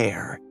in the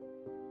air.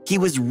 He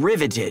was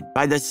riveted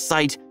by the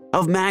sight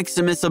of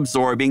Maximus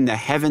absorbing the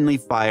heavenly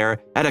fire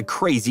at a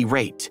crazy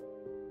rate.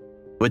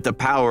 With the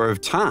power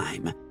of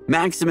time,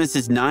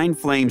 Maximus's Nine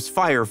Flames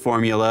fire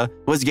formula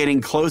was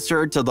getting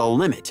closer to the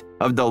limit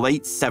of the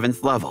late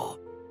 7th level.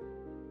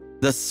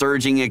 The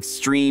surging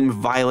extreme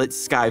violet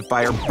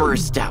skyfire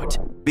burst out,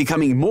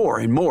 becoming more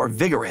and more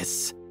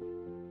vigorous.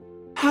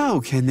 How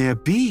can there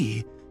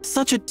be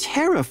such a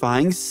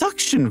terrifying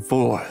suction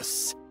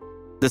force?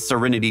 The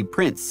Serenity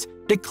Prince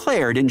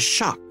declared in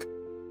shock.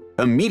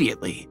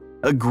 Immediately,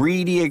 a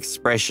greedy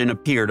expression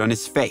appeared on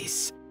his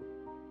face.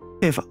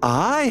 If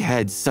I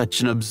had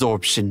such an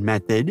absorption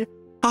method,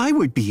 I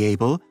would be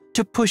able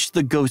to push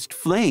the ghost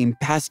flame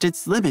past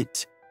its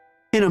limit.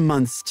 In a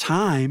month's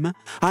time,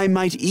 I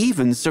might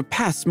even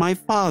surpass my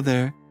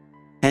father.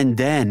 And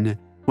then,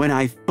 when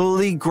I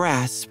fully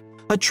grasp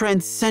a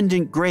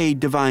transcendent grade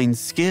divine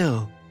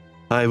skill,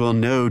 I will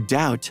no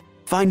doubt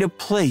find a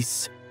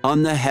place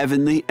on the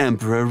Heavenly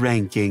Emperor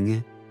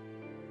ranking.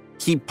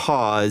 He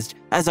paused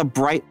as a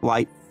bright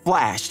light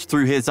flashed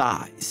through his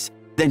eyes.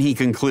 Then he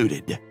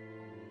concluded,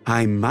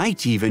 I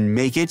might even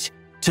make it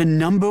to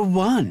number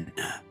 1.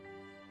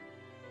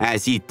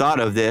 As he thought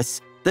of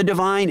this, the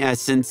divine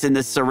essence in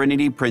the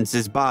Serenity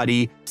Prince's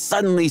body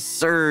suddenly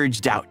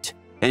surged out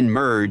and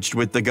merged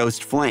with the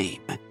ghost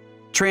flame,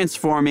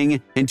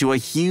 transforming into a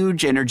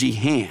huge energy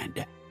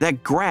hand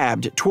that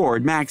grabbed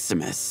toward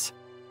Maximus.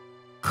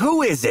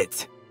 "Who is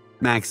it?"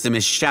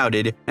 Maximus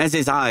shouted as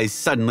his eyes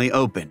suddenly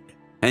opened,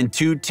 and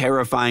two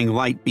terrifying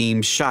light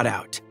beams shot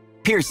out,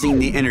 piercing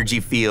the energy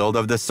field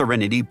of the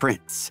Serenity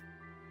Prince.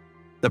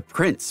 The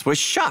prince was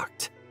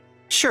shocked.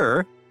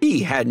 Sure,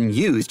 he hadn't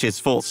used his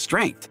full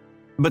strength,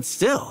 but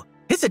still,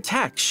 his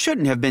attack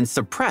shouldn't have been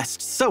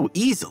suppressed so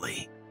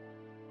easily.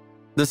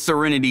 The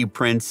Serenity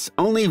Prince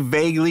only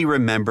vaguely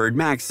remembered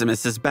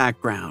Maximus's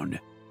background,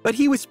 but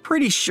he was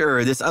pretty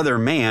sure this other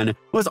man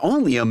was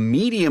only a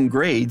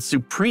medium-grade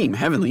Supreme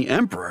Heavenly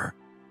Emperor.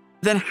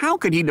 Then how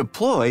could he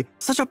deploy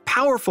such a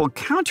powerful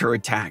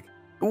counterattack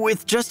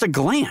with just a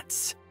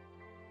glance?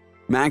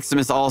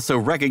 Maximus also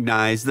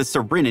recognized the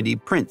Serenity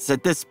Prince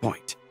at this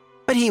point,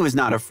 but he was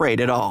not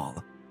afraid at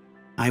all.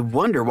 "I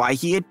wonder why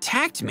he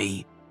attacked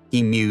me,"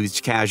 he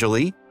mused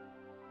casually.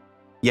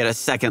 Yet a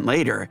second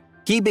later,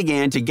 he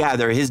began to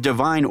gather his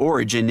divine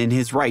origin in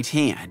his right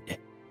hand.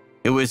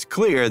 It was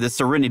clear the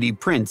Serenity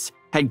Prince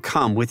had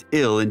come with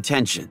ill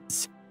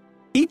intentions.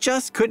 He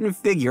just couldn't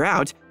figure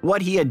out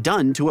what he had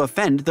done to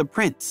offend the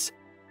prince.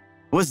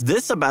 Was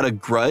this about a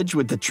grudge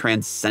with the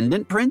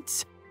Transcendent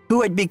Prince,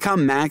 who had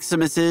become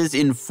Maximus's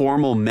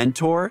informal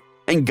mentor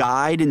and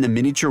guide in the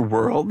miniature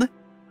world?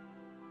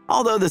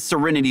 Although the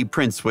Serenity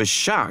Prince was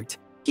shocked,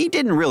 he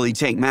didn't really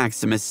take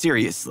Maximus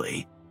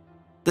seriously.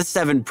 The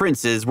 7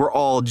 princes were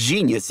all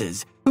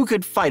geniuses who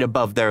could fight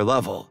above their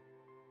level.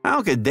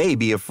 How could they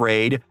be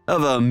afraid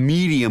of a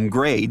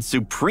medium-grade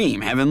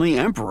Supreme Heavenly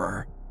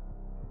Emperor?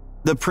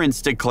 The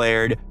prince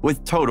declared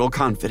with total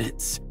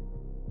confidence,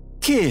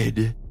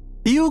 "Kid,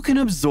 you can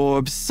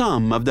absorb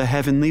some of the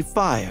heavenly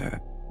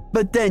fire,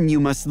 but then you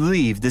must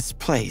leave this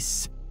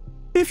place.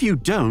 If you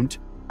don't,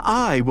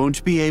 I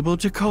won't be able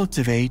to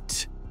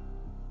cultivate."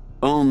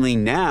 Only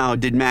now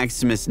did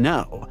Maximus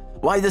know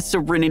why the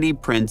Serenity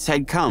Prince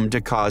had come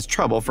to cause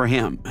trouble for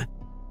him.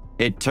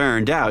 It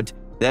turned out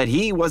that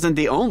he wasn't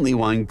the only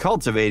one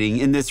cultivating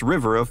in this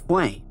river of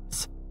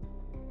flames.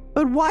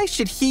 But why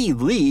should he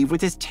leave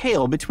with his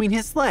tail between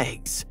his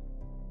legs?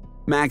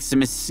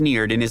 Maximus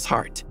sneered in his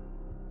heart.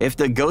 If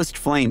the Ghost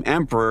Flame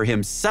Emperor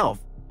himself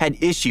had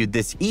issued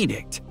this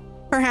edict,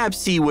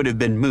 perhaps he would have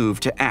been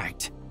moved to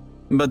act.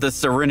 But the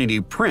Serenity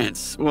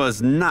Prince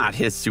was not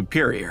his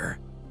superior.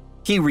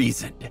 He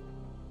reasoned,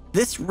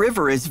 "This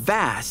river is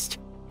vast.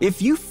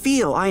 If you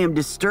feel I am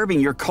disturbing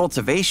your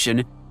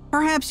cultivation,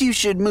 perhaps you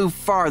should move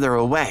farther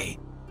away.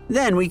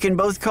 Then we can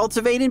both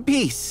cultivate in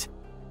peace."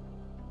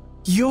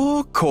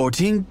 "You're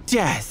courting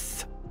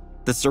death,"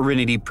 the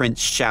Serenity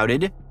Prince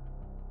shouted.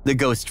 The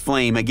ghost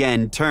flame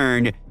again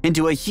turned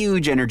into a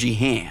huge energy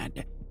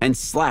hand and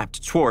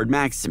slapped toward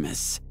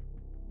Maximus.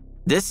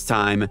 This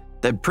time,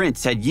 the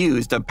prince had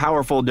used a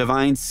powerful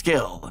divine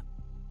skill.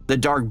 The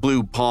dark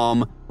blue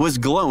palm was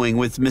glowing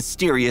with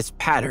mysterious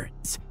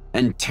patterns,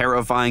 and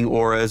terrifying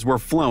auras were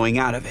flowing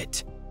out of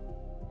it.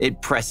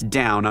 It pressed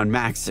down on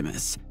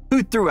Maximus,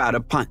 who threw out a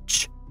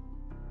punch.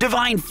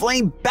 "Divine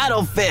Flame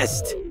Battle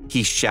Fist!"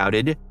 he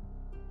shouted.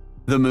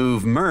 The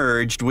move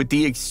merged with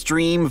the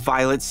extreme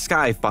violet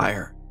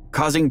skyfire,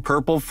 causing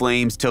purple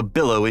flames to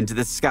billow into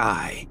the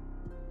sky.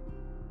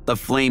 The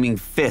flaming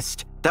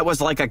fist that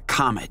was like a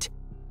comet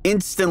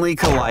instantly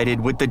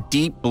collided with the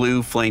deep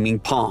blue flaming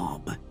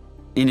palm.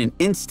 In an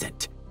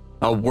instant,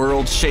 a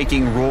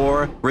world-shaking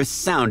roar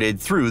resounded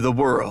through the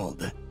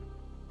world.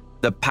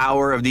 The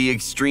power of the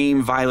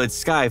extreme violet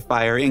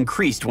skyfire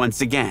increased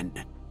once again,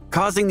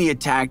 causing the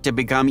attack to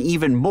become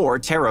even more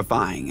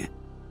terrifying.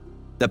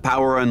 The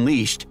power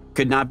unleashed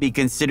could not be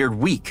considered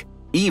weak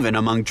even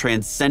among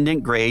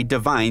transcendent-grade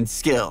divine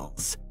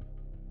skills.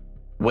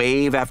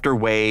 Wave after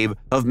wave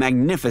of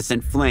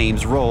magnificent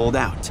flames rolled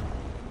out.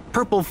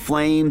 Purple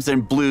flames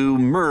and blue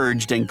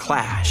merged and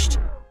clashed,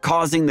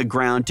 causing the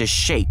ground to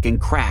shake and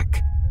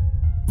crack.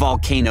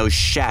 Volcanoes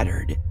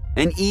shattered,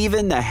 and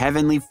even the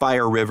heavenly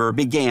fire river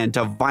began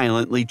to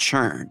violently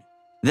churn,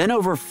 then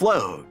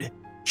overflowed,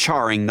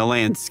 charring the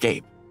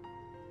landscape.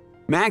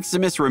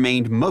 Maximus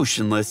remained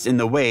motionless in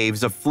the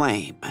waves of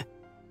flame.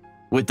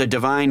 With the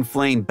divine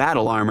flame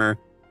battle armor,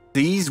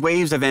 these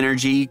waves of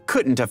energy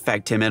couldn't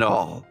affect him at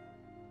all.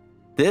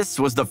 This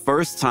was the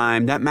first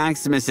time that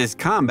Maximus's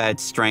combat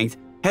strength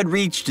had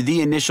reached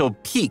the initial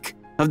peak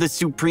of the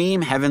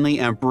Supreme Heavenly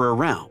Emperor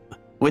realm,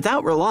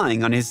 without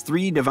relying on his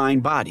 3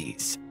 divine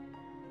bodies.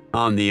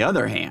 On the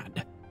other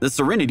hand, the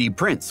Serenity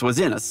Prince was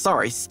in a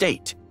sorry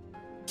state.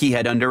 He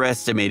had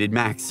underestimated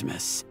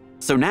Maximus,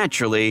 so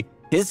naturally,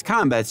 his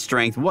combat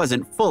strength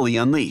wasn't fully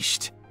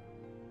unleashed.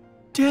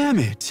 "Damn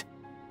it!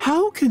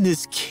 How can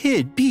this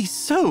kid be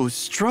so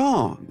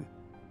strong?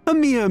 A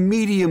mere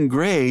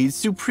medium-grade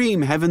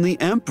Supreme Heavenly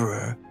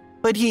Emperor,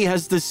 but he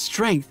has the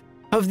strength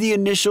of the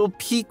initial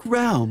peak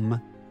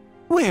realm.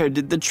 Where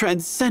did the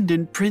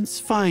Transcendent Prince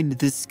find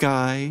this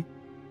guy?"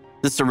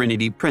 The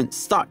Serenity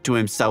Prince thought to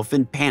himself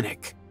in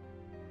panic.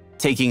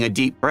 Taking a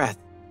deep breath,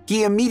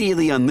 he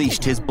immediately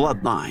unleashed his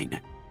bloodline.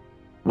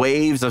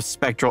 Waves of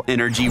spectral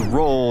energy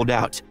rolled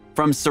out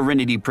from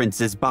Serenity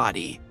Prince's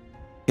body.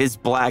 His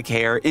black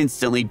hair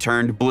instantly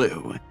turned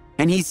blue,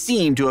 and he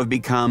seemed to have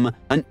become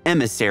an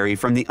emissary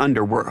from the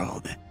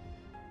underworld.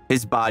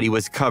 His body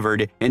was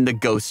covered in the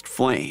ghost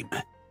flame.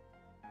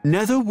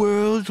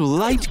 "Netherworld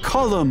light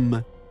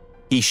column,"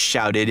 he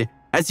shouted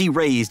as he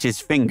raised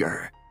his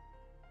finger.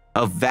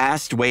 A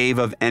vast wave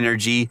of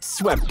energy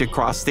swept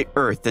across the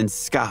earth and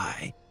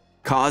sky,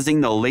 causing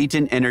the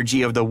latent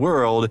energy of the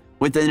world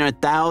within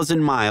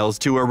 1,000 miles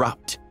to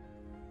erupt.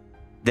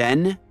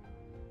 Then,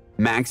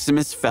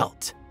 Maximus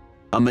felt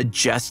a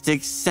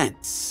majestic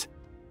sense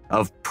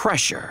of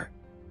pressure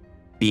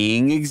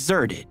being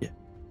exerted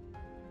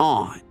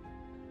on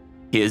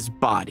his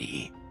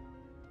body.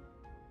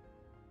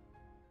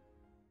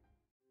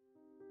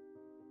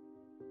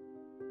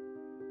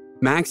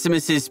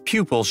 Maximus's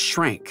pupils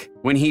shrank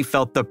when he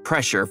felt the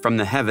pressure from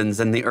the heavens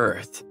and the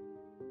earth.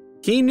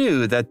 He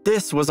knew that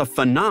this was a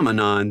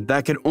phenomenon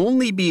that could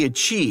only be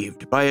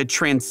achieved by a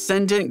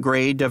transcendent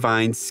grade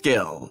divine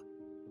skill.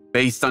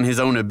 Based on his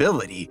own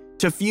ability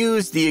to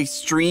fuse the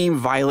extreme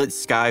violet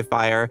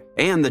skyfire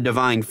and the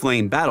divine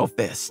flame battle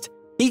fist,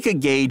 he could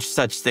gauge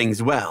such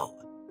things well.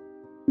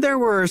 There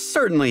were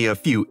certainly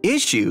a few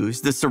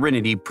issues the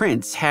Serenity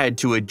Prince had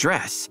to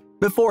address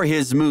before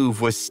his move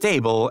was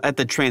stable at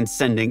the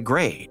transcendent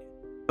grade,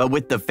 but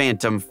with the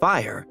Phantom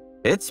Fire,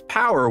 its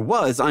power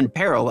was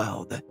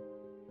unparalleled.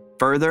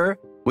 Further,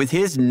 with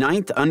his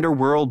 9th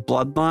Underworld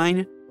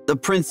bloodline, the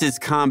prince's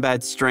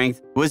combat strength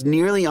was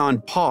nearly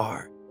on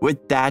par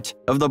with that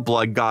of the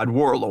Blood God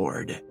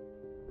Warlord.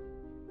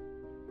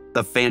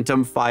 The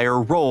Phantom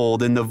Fire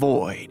rolled in the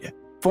void,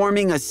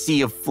 forming a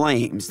sea of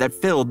flames that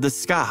filled the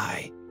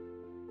sky.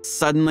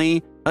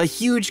 Suddenly, a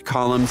huge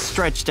column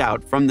stretched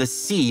out from the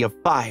sea of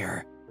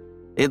fire.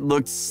 It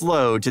looked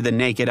slow to the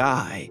naked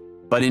eye,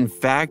 but in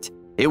fact,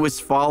 it was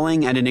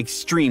falling at an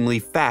extremely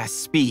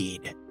fast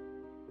speed.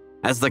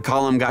 As the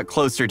column got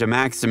closer to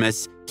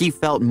Maximus, he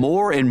felt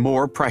more and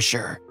more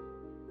pressure.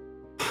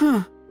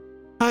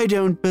 I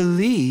don't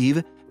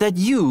believe that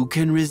you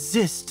can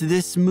resist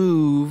this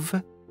move,"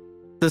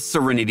 the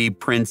Serenity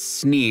Prince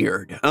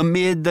sneered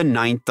amid the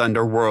 9th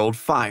Underworld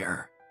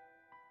fire.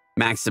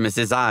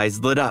 Maximus's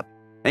eyes lit up,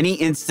 and he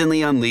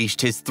instantly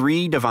unleashed his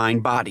 3 divine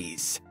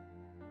bodies.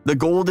 The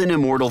Golden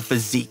Immortal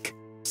Physique,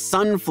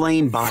 Sun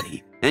Flame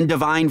Body, and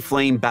Divine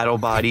Flame Battle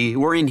Body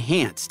were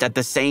enhanced at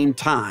the same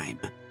time,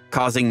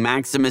 causing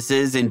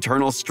Maximus's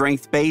internal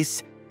strength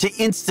base to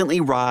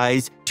instantly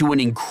rise to an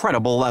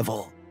incredible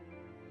level.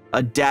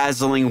 A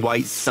dazzling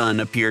white sun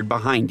appeared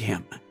behind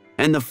him,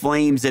 and the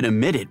flames it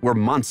emitted were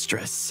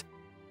monstrous.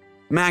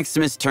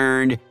 Maximus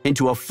turned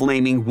into a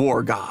flaming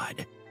war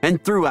god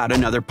and threw out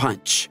another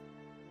punch.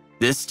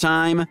 This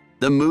time,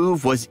 the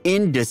move was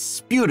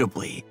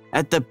indisputably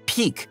at the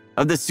peak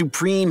of the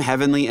Supreme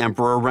Heavenly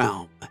Emperor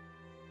realm.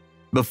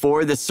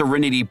 Before the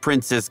Serenity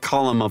Prince's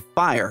column of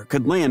fire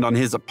could land on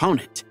his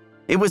opponent,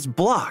 it was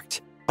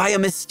blocked by a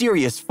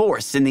mysterious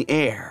force in the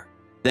air,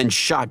 then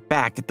shot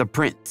back at the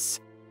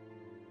prince.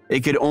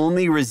 It could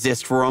only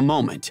resist for a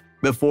moment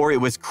before it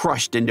was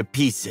crushed into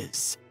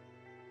pieces.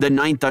 The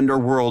 9th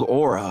Underworld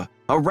aura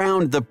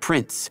around the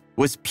prince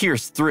was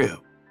pierced through.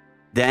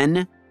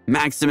 Then,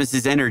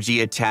 Maximus's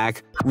energy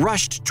attack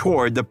rushed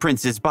toward the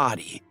prince's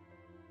body.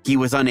 He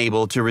was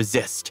unable to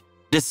resist,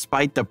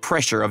 despite the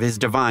pressure of his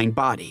divine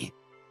body.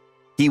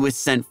 He was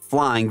sent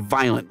flying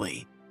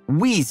violently,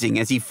 wheezing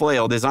as he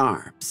flailed his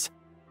arms.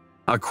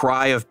 A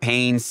cry of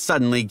pain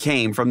suddenly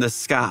came from the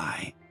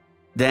sky.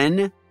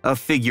 Then, a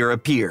figure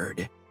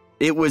appeared.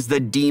 It was the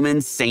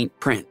Demon Saint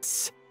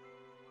Prince.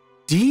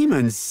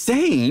 "Demon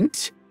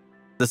Saint?"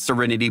 the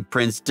Serenity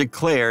Prince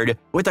declared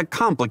with a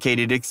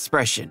complicated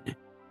expression.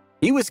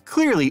 He was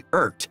clearly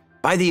irked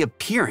by the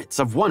appearance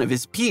of one of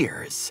his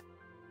peers.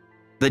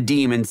 The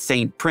Demon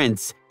Saint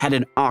Prince had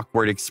an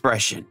awkward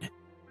expression.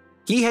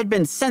 He had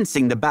been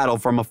sensing the battle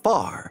from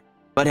afar,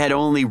 but had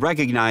only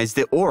recognized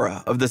the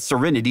aura of the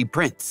Serenity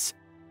Prince.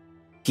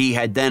 He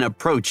had then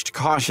approached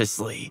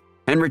cautiously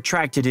and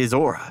retracted his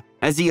aura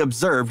as he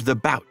observed the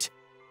bout.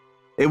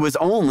 It was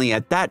only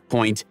at that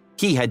point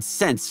he had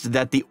sensed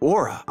that the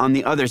aura on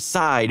the other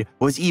side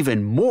was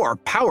even more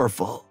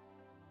powerful.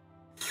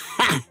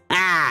 "Ha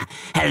ha!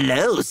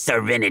 Hello,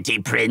 Serenity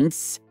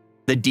Prince,"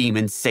 the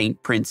Demon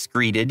Saint Prince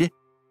greeted.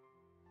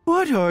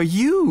 "What are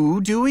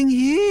you doing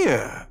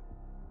here?"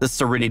 the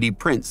Serenity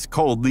Prince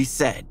coldly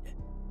said.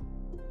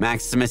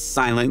 Maximus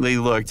silently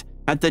looked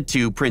at the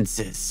 2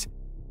 princes.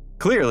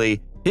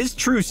 Clearly, his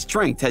true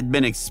strength had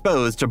been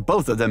exposed to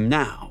both of them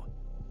now.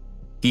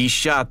 He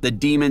shot the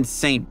Demon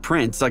Saint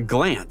Prince a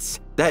glance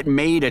that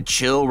made a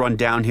chill run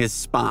down his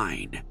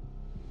spine.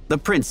 The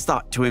prince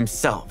thought to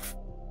himself,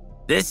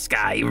 "This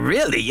guy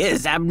really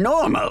is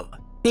abnormal.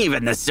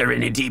 Even the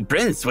Serenity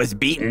Prince was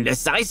beaten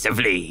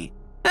decisively.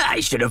 I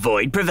should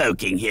avoid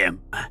provoking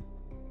him.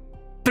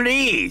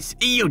 Please,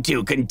 you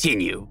two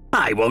continue.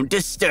 I won't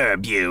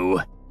disturb you,"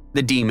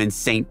 the Demon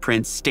Saint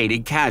Prince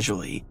stated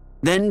casually,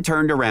 then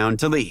turned around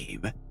to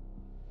leave.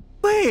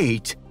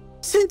 Wait,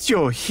 since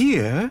you're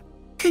here,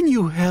 can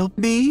you help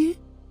me?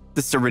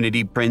 The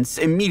Serenity Prince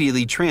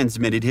immediately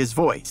transmitted his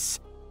voice.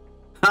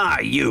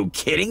 Are you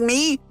kidding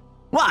me?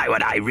 Why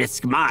would I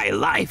risk my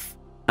life?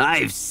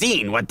 I've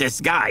seen what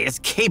this guy is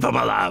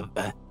capable of,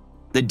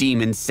 the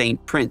Demon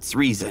Saint Prince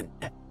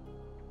reasoned.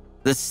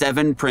 The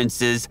 7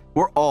 princes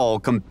were all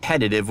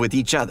competitive with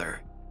each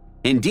other.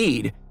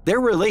 Indeed, their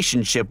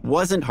relationship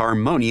wasn't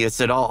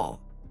harmonious at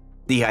all.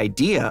 The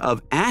idea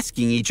of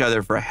asking each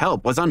other for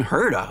help was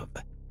unheard of.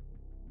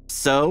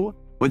 So,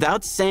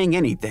 without saying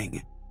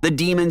anything, the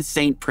Demon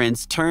Saint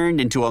Prince turned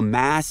into a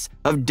mass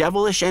of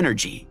devilish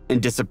energy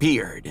and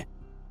disappeared.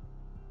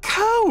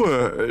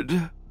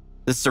 Coward!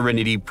 The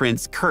Serenity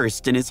Prince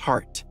cursed in his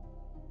heart.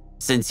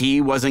 Since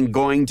he wasn't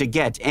going to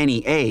get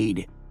any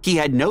aid, he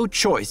had no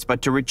choice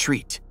but to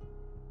retreat.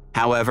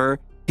 However,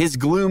 his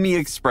gloomy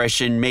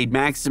expression made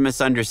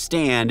Maximus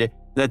understand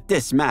that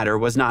this matter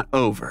was not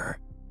over.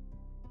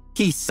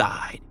 He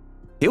sighed.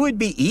 It would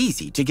be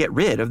easy to get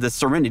rid of the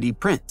Serenity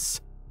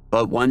Prince,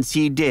 but once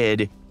he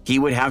did, he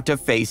would have to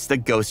face the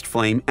Ghost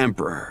Flame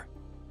Emperor.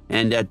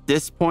 And at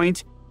this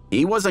point,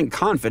 he wasn't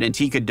confident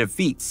he could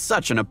defeat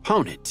such an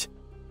opponent.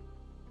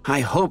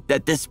 I hope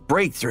that this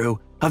breakthrough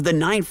of the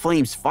 9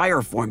 Flames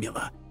Fire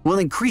formula will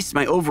increase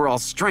my overall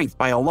strength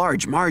by a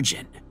large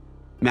margin,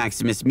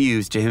 Maximus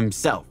mused to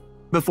himself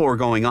before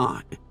going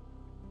on.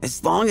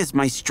 As long as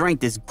my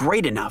strength is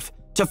great enough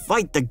to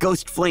fight the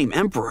Ghost Flame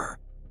Emperor,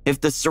 if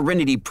the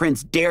Serenity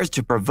Prince dares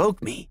to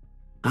provoke me,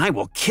 I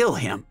will kill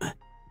him.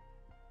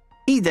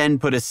 He then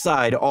put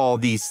aside all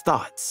these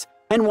thoughts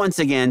and once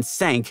again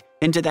sank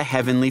into the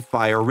Heavenly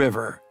Fire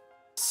River,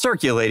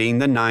 circulating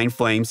the 9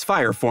 Flames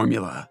Fire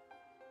formula.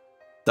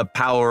 The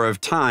power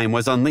of time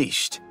was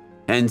unleashed,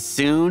 and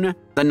soon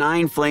the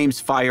 9 Flames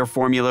Fire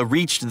formula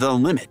reached the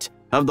limit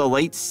of the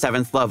late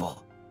 7th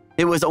level.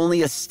 It was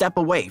only a step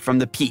away from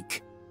the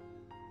peak.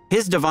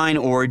 His divine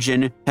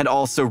origin had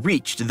also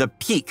reached the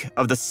peak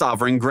of the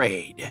Sovereign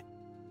Grade.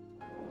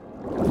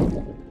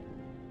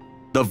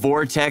 The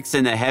vortex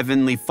in the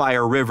Heavenly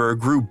Fire River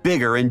grew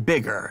bigger and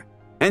bigger,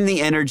 and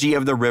the energy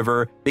of the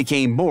river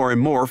became more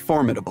and more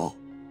formidable.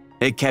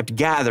 It kept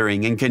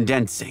gathering and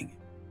condensing,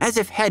 as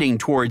if heading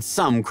towards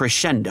some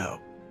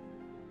crescendo.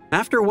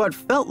 After what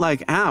felt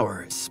like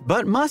hours,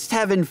 but must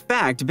have in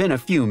fact been a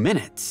few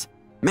minutes,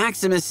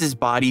 Maximus's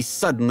body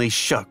suddenly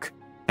shook,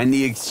 and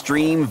the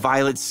extreme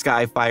violet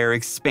skyfire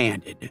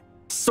expanded,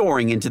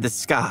 soaring into the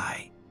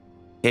sky.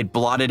 It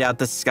blotted out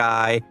the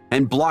sky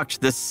and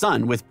blocked the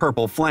sun with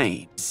purple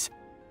flames.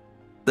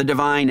 The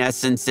divine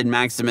essence in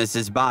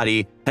Maximus's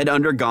body had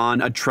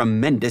undergone a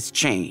tremendous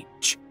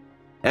change.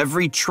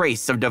 Every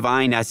trace of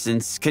divine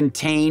essence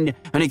contained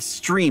an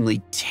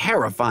extremely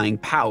terrifying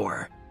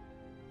power.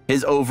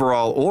 His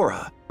overall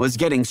aura was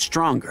getting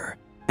stronger,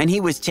 and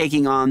he was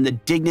taking on the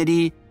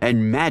dignity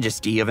and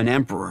majesty of an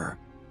emperor.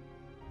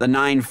 The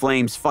 9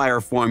 Flames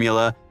Fire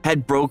formula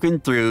had broken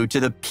through to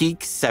the peak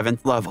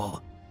 7th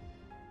level.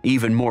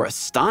 Even more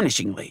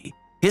astonishingly,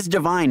 his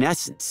divine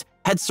essence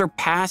had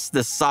surpassed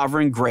the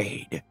Sovereign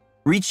Grade,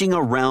 reaching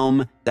a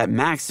realm that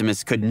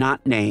Maximus could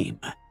not name.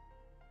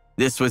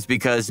 This was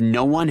because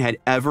no one had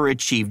ever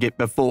achieved it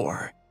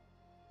before.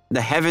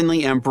 The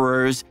Heavenly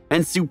Emperors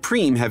and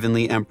Supreme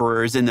Heavenly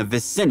Emperors in the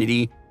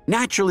vicinity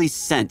naturally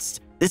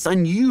sensed this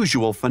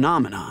unusual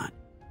phenomenon,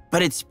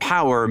 but its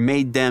power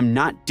made them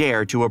not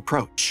dare to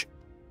approach.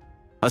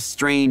 A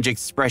strange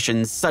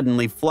expression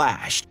suddenly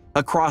flashed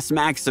across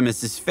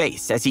Maximus's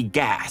face as he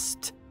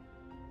gasped.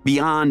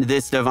 Beyond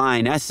this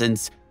divine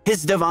essence,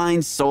 his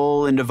divine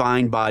soul and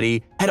divine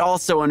body had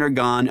also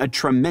undergone a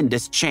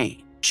tremendous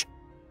change.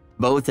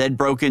 Both had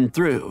broken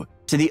through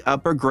to the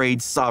upper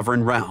grade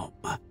sovereign realm.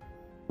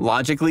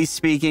 Logically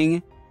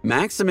speaking,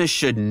 Maximus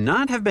should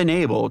not have been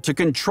able to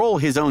control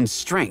his own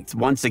strength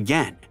once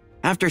again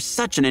after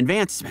such an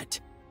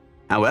advancement.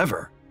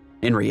 However,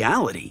 in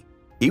reality,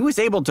 he was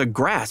able to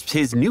grasp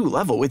his new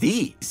level with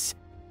ease.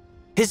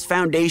 His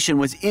foundation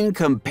was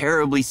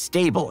incomparably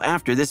stable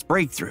after this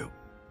breakthrough.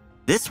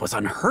 This was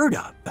unheard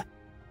of.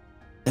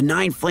 The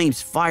 9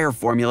 Flames Fire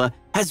formula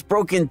has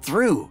broken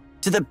through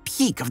to the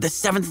peak of the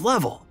 7th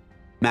level,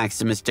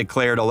 Maximus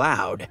declared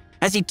aloud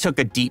as he took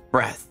a deep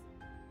breath.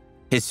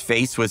 His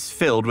face was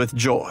filled with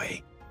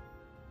joy.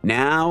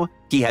 Now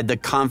he had the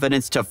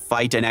confidence to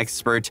fight an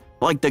expert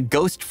like the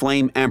Ghost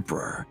Flame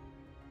Emperor.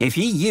 If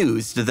he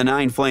used the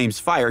 9 Flames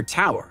Fire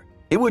Tower,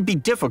 it would be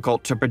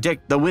difficult to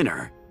predict the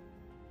winner.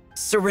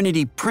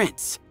 Serenity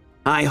Prince,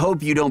 I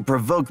hope you don't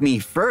provoke me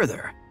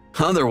further.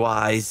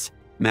 Otherwise,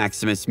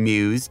 Maximus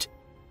mused.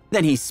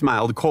 Then he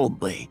smiled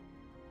coldly.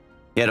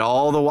 Yet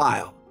all the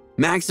while,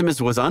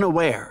 Maximus was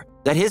unaware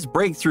that his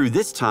breakthrough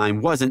this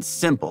time wasn't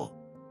simple.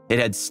 It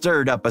had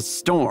stirred up a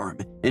storm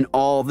in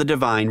all the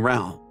divine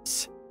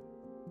realms.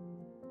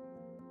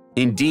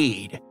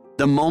 Indeed,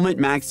 the moment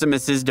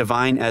Maximus's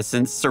divine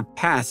essence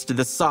surpassed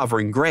the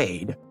Sovereign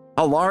Grade,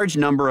 a large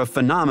number of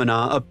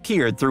phenomena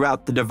appeared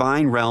throughout the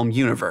divine realm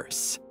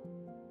universe.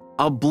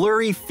 A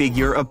blurry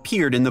figure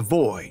appeared in the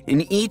void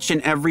in each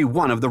and every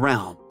one of the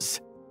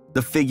realms.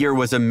 the figure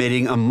was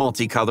emitting a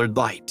multicolored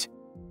light.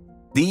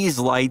 These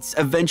lights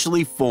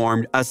eventually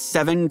formed a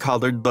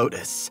 7-colored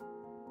lotus.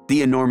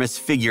 The enormous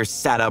figure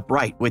sat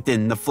upright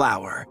within the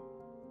flower.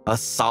 A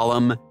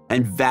solemn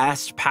and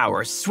vast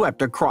power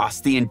swept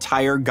across the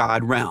entire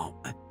god realm.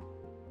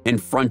 In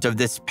front of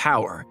this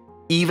power,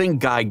 even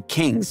god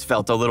kings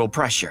felt a little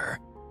pressure.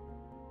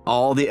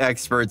 All the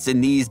experts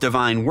in these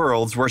divine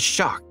worlds were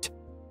shocked.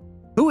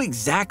 Who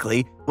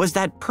exactly was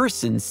that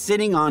person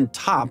sitting on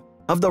top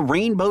of the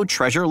rainbow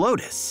treasure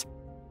lotus?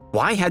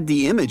 Why had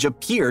the image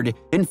appeared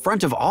in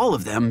front of all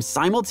of them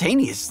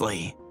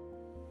simultaneously?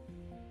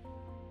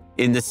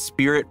 In the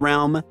spirit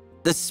realm,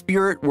 the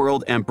spirit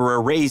world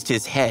emperor raised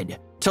his head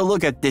to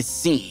look at this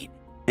scene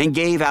and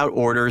gave out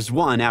orders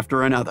one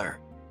after another,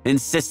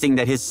 insisting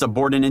that his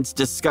subordinates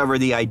discover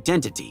the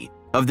identity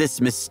of this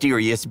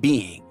mysterious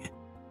being.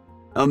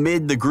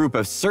 Amid the group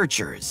of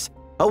searchers,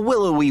 a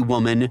willowy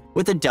woman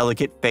with a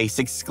delicate face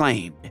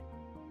exclaimed,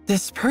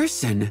 "This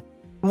person,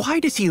 why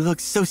does he look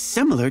so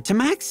similar to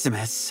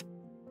Maximus?"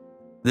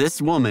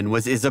 This woman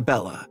was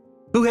Isabella,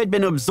 who had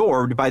been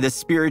absorbed by the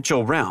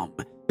spiritual realm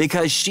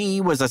because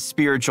she was a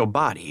spiritual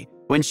body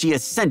when she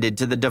ascended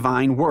to the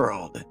divine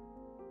world.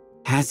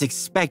 As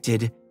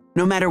expected,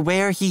 no matter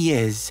where he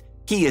is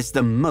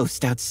the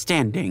most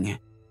outstanding,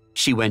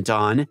 she went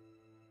on.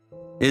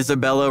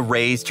 Isabella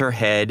raised her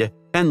head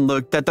and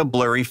looked at the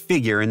blurry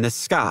figure in the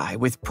sky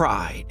with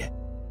pride.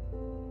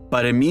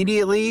 But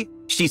immediately,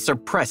 she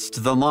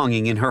suppressed the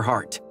longing in her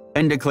heart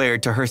and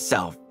declared to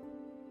herself,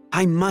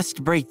 "I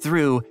must break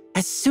through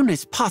as soon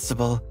as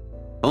possible.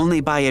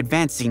 Only by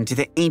advancing to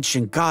the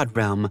ancient god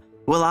realm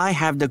will I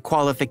have the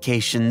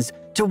qualifications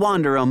to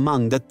wander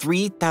among the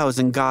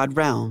 3,000 god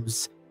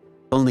realms.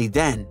 Only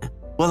then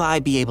will I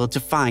be able to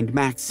find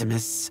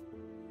Maximus."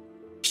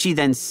 She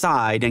then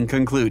sighed and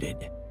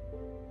concluded,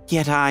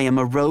 "Yet I am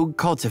a rogue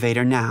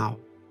cultivator now.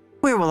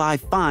 Where will I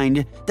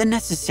find the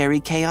necessary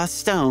chaos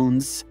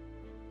stones?"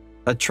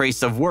 A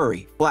trace of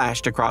worry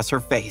flashed across her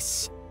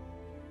face.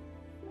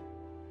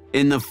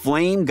 In the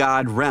Flame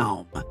God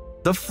realm,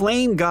 the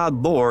Flame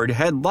God Lord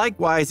had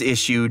likewise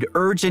issued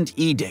urgent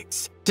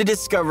edicts to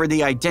discover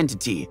the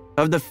identity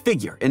of the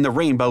figure in the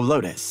rainbow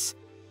lotus.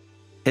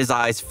 His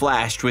eyes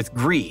flashed with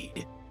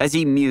greed as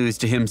he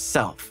mused to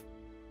himself.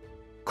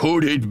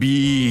 Could it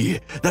be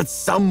that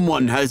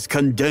someone has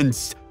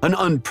condensed an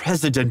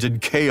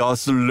unprecedented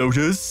chaos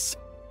lotus?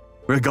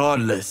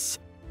 Regardless,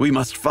 we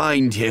must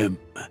find him.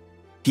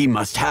 He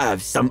must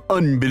have some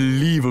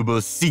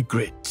unbelievable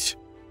secret.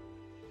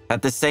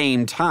 At the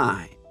same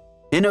time,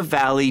 in a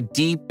valley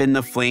deep in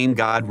the Flame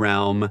God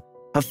realm,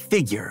 a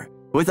figure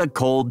with a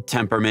cold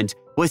temperament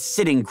was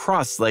sitting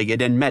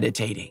cross-legged and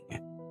meditating.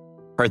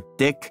 Her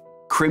thick,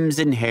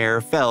 crimson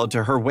hair fell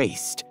to her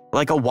waist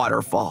like a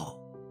waterfall.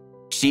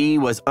 She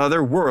was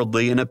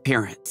otherworldly in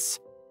appearance.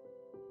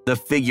 The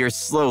figure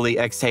slowly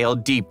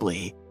exhaled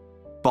deeply.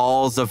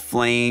 Balls of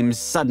flame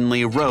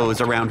suddenly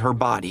rose around her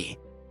body.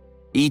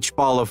 Each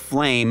ball of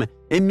flame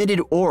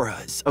emitted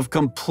auras of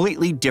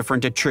completely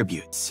different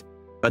attributes,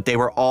 but they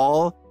were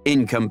all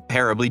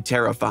incomparably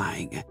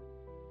terrifying.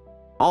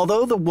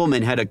 Although the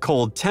woman had a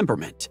cold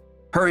temperament,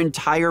 her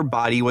entire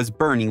body was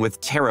burning with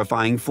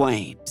terrifying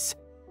flames.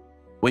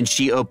 When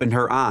she opened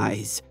her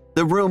eyes,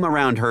 the room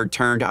around her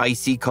turned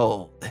icy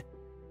cold.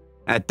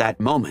 At that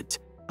moment,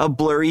 a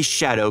blurry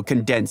shadow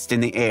condensed in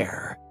the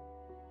air.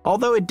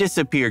 Although it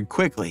disappeared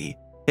quickly,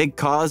 it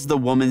caused the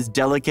woman's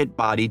delicate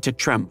body to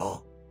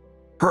tremble.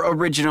 Her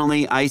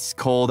originally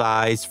ice-cold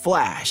eyes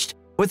flashed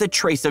with a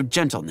trace of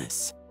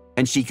gentleness,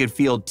 and she could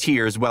feel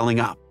tears welling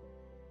up.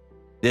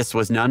 This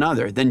was none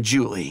other than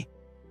Julie.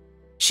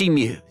 She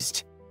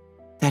mused,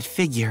 "That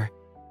figure,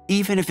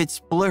 even if it's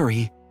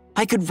blurry,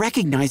 I could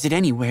recognize it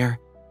anywhere.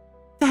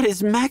 That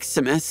is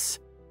Maximus."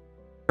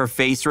 Her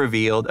face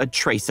revealed a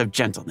trace of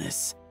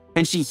gentleness,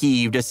 and she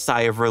heaved a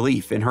sigh of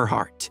relief in her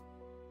heart.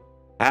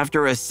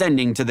 After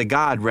ascending to the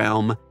god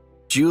realm,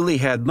 Julie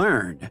had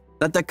learned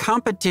that the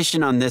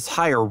competition on this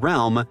higher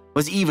realm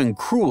was even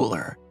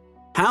crueler.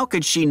 How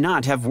could she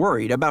not have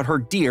worried about her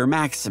dear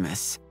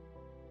Maximus?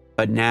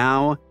 But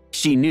now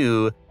she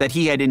knew that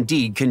he had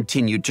indeed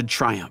continued to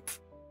triumph.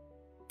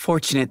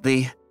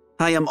 "Fortunately,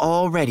 I am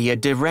already a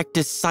direct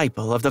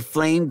disciple of the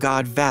Flame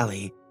God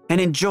Valley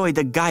and enjoy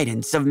the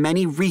guidance of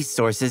many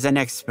resources and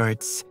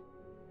experts.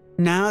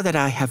 Now that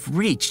I have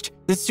reached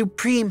the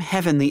Supreme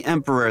Heavenly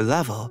Emperor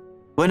level,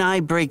 when I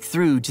break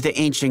through to the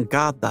Ancient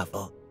God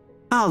level,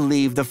 I'll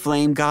leave the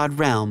Flame God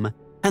realm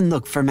and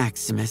look for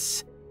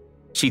Maximus,"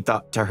 she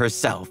thought to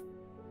herself.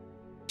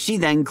 She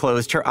then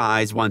closed her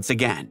eyes once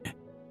again.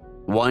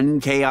 One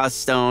chaos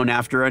stone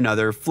after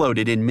another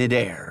floated in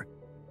midair,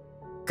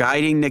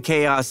 guiding the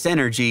chaos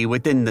energy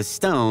within the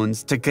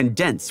stones to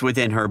condense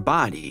within her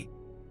body.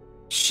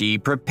 She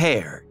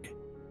prepared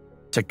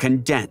to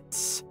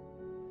condense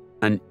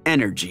an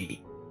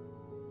energy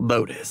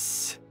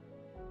lotus.